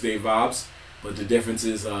Groundhog's Day vibes. But the difference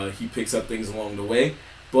is he picks up things along the way.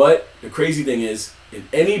 But the crazy thing is, in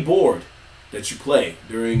any board that you play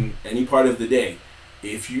during any part of the day,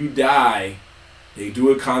 if you die, they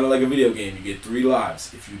do it kind of like a video game. You get 3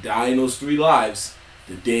 lives. If you die in those 3 lives,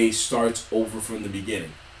 the day starts over from the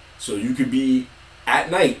beginning. So you could be at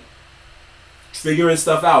night figuring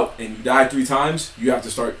stuff out, and you die 3 times, you have to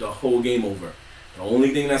start the whole game over. The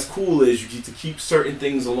only thing that's cool is you get to keep certain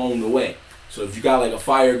things along the way. So if you got like a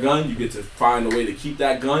fire gun, you get to find a way to keep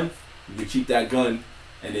that gun. You can keep that gun,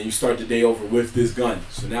 and then you start the day over with this gun.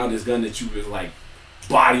 So now this gun that you was like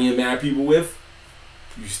bodying mad people with,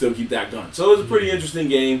 you still keep that gun. So it's a pretty interesting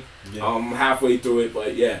game. Yeah. I'm halfway through it,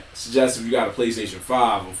 but yeah, suggest if you got a PlayStation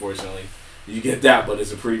 5, unfortunately, you get that, but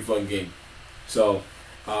it's a pretty fun game. So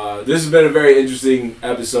this has been a very interesting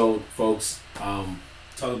episode, folks.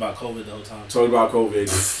 Talking about COVID the whole time. Talking about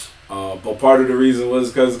COVID. But part of the reason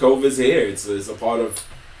was because COVID's here. It's a part of,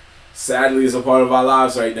 sadly, it's a part of our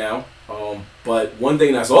lives right now. But one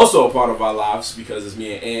thing that's also a part of our lives, because it's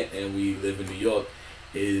me and Ant and we live in New York,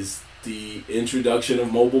 is the introduction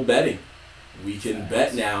of mobile betting. We can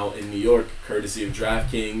bet now in New York, courtesy of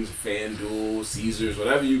DraftKings, FanDuel, Caesars,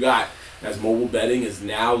 whatever you got as mobile betting is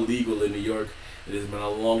now legal in New York. It has been a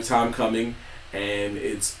long time coming, and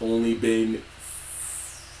it's only been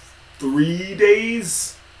 3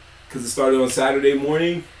 days because it started on Saturday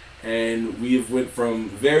morning, and we have went from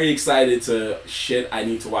very excited to shit, I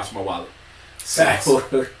need to watch my wallet. Facts.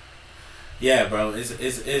 Yeah, bro.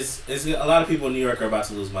 It's a lot of people in New York are about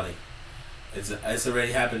to lose money. It's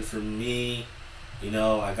already happened for me. You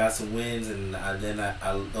know, I got some wins, and then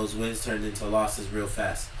those wins turned into losses real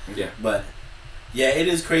fast. Yeah. But yeah, it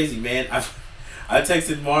is crazy, man. I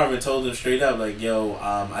texted Marv and told him straight up, like, yo,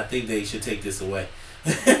 I think they should take this away.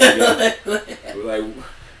 Yeah. Like,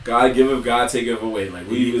 God giveth, God taketh away. Like,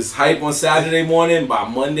 we was hype on Saturday morning. By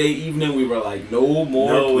Monday evening, we were like, no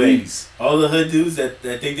more, please. Way. All the hood dudes that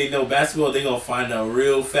think they know basketball, they gonna find out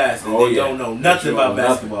real fast. And they don't know nothing about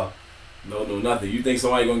basketball. No, nothing. You think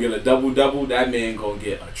somebody gonna get a double-double? That man gonna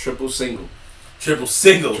get a triple-single. Triple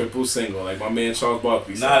single. Triple single, like my man Charles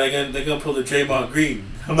Barkley said. Nah, they're gonna pull the Draymond Green.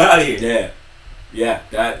 I'm out of here. Yeah.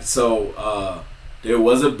 There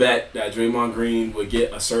was a bet that Draymond Green would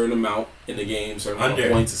get a certain amount in the game, certain amount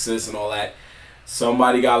of points, assists, and all that.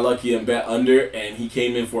 Somebody got lucky and bet under, and he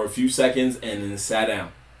came in for a few seconds and then sat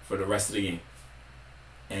down for the rest of the game.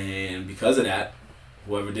 And because of that,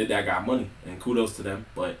 whoever did that got money, and kudos to them.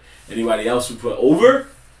 But anybody else who put over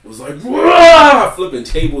was like, flipping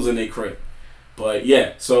tables in their crib. But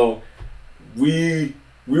yeah, so we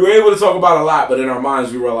were able to talk about a lot, but in our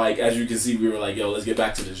minds we were like, as you can see, we were like, yo, let's get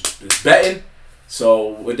back to this betting. So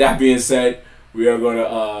with that being said, we are going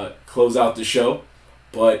to close out the show.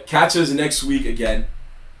 But catch us next week again.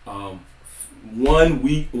 1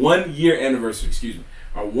 year anniversary, excuse me.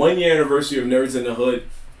 Our 1 year anniversary of Nerds in the Hood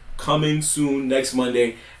coming soon next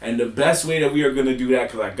Monday. And the best way that we are going to do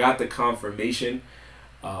that, because I got the confirmation,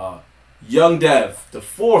 Young Dev, the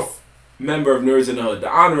 4th member of Nerds in the Hood, the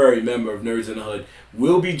honorary member of Nerds in the Hood,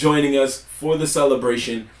 will be joining us for the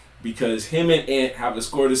celebration because him and Ant have a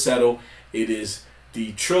score to settle. It is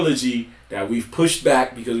the trilogy that we've pushed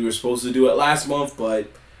back because we were supposed to do it last month, but,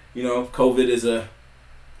 you know, COVID is a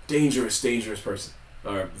dangerous person,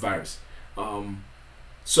 or virus.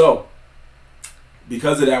 So,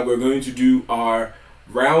 because of that, we're going to do our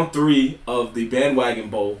round 3 of the Bandwagon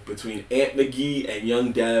Bowl between Ant McGee and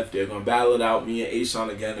Young Dev. They're going to battle it out. Me and Ashawn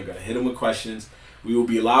again. They're going to hit them with questions. We will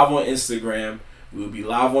be live on Instagram. We will be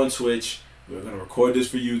live on Twitch. We're going to record this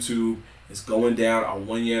for YouTube. It's going down, our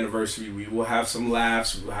 1 year anniversary. We will have some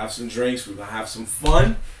laughs. We will have some drinks. We're going to have some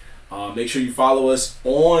fun. Make sure you follow us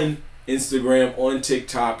on Instagram, on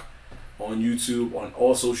TikTok, on YouTube, on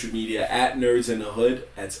all social media at Nerds in the Hood.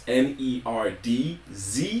 That's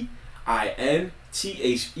NERDZINTHEHOOD.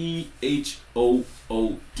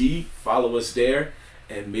 Follow us there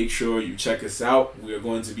and make sure you check us out. We are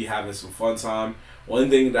going to be having some fun time. One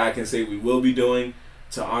thing that I can say we will be doing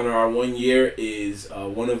to honor our 1 year is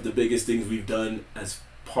one of the biggest things we've done as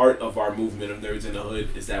part of our movement of Nerds in the Hood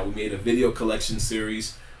is that we made a video collection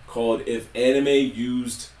series called If Anime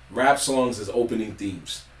Used Rap Songs as Opening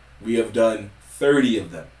Themes. We have done 30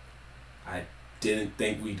 of them. I didn't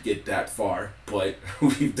think we'd get that far, but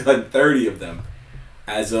we've done 30 of them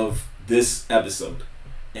as of this episode.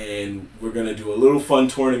 And we're going to do a little fun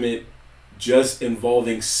tournament just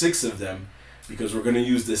involving 6 of them, because we're going to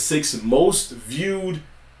use the 6 most viewed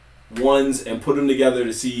ones and put them together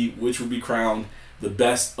to see which will be crowned the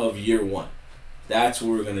best of year 1. That's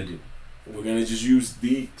what we're going to do. We're going to just use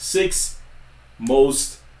the 6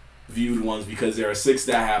 most viewed ones because there are 6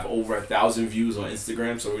 that have over 1,000 views on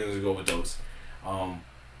Instagram, so we're going to go with those.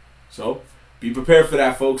 So be prepared for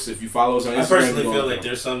that, folks. If you follow us on Instagram, I personally feel like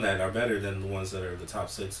there's some that are better than the ones that are the top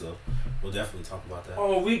 6, so we'll definitely talk about that.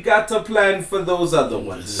 Oh, we got to plan for those other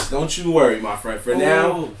ones. Don't you worry, my friend. For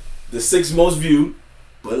now, the 6 most viewed.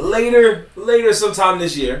 But later sometime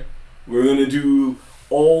this year, we're going to do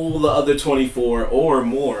all the other 24 or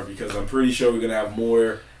more, because I'm pretty sure we're going to have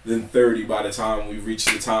more than 30 by the time we reach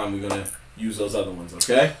the time we're going to use those other ones,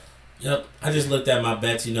 okay? Yep. I just looked at my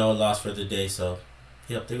bets, lost for the day, so,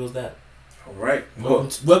 yep, there goes that. All right.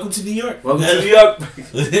 Welcome to New York. Welcome to New York.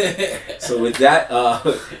 So with that,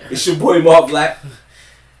 it's your boy Mark Black.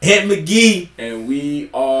 Ant McGee. And we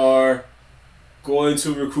are going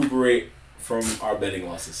to recuperate from our betting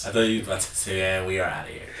losses. I thought you were about to say, we are out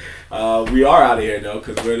of here. We are out of here, though,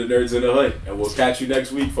 because we're the Nerds in the Hood. And we'll catch you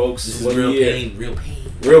next week, folks. This is real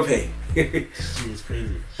pain. It's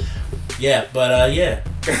crazy. Yeah, but yeah.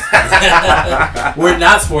 We're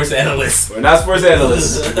not sports analysts. We're We're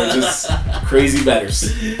just crazy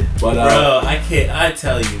bettors. But bro, I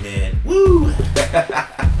tell you, man. Woo!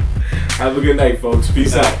 Have a good night, folks.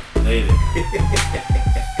 Peace out. Later.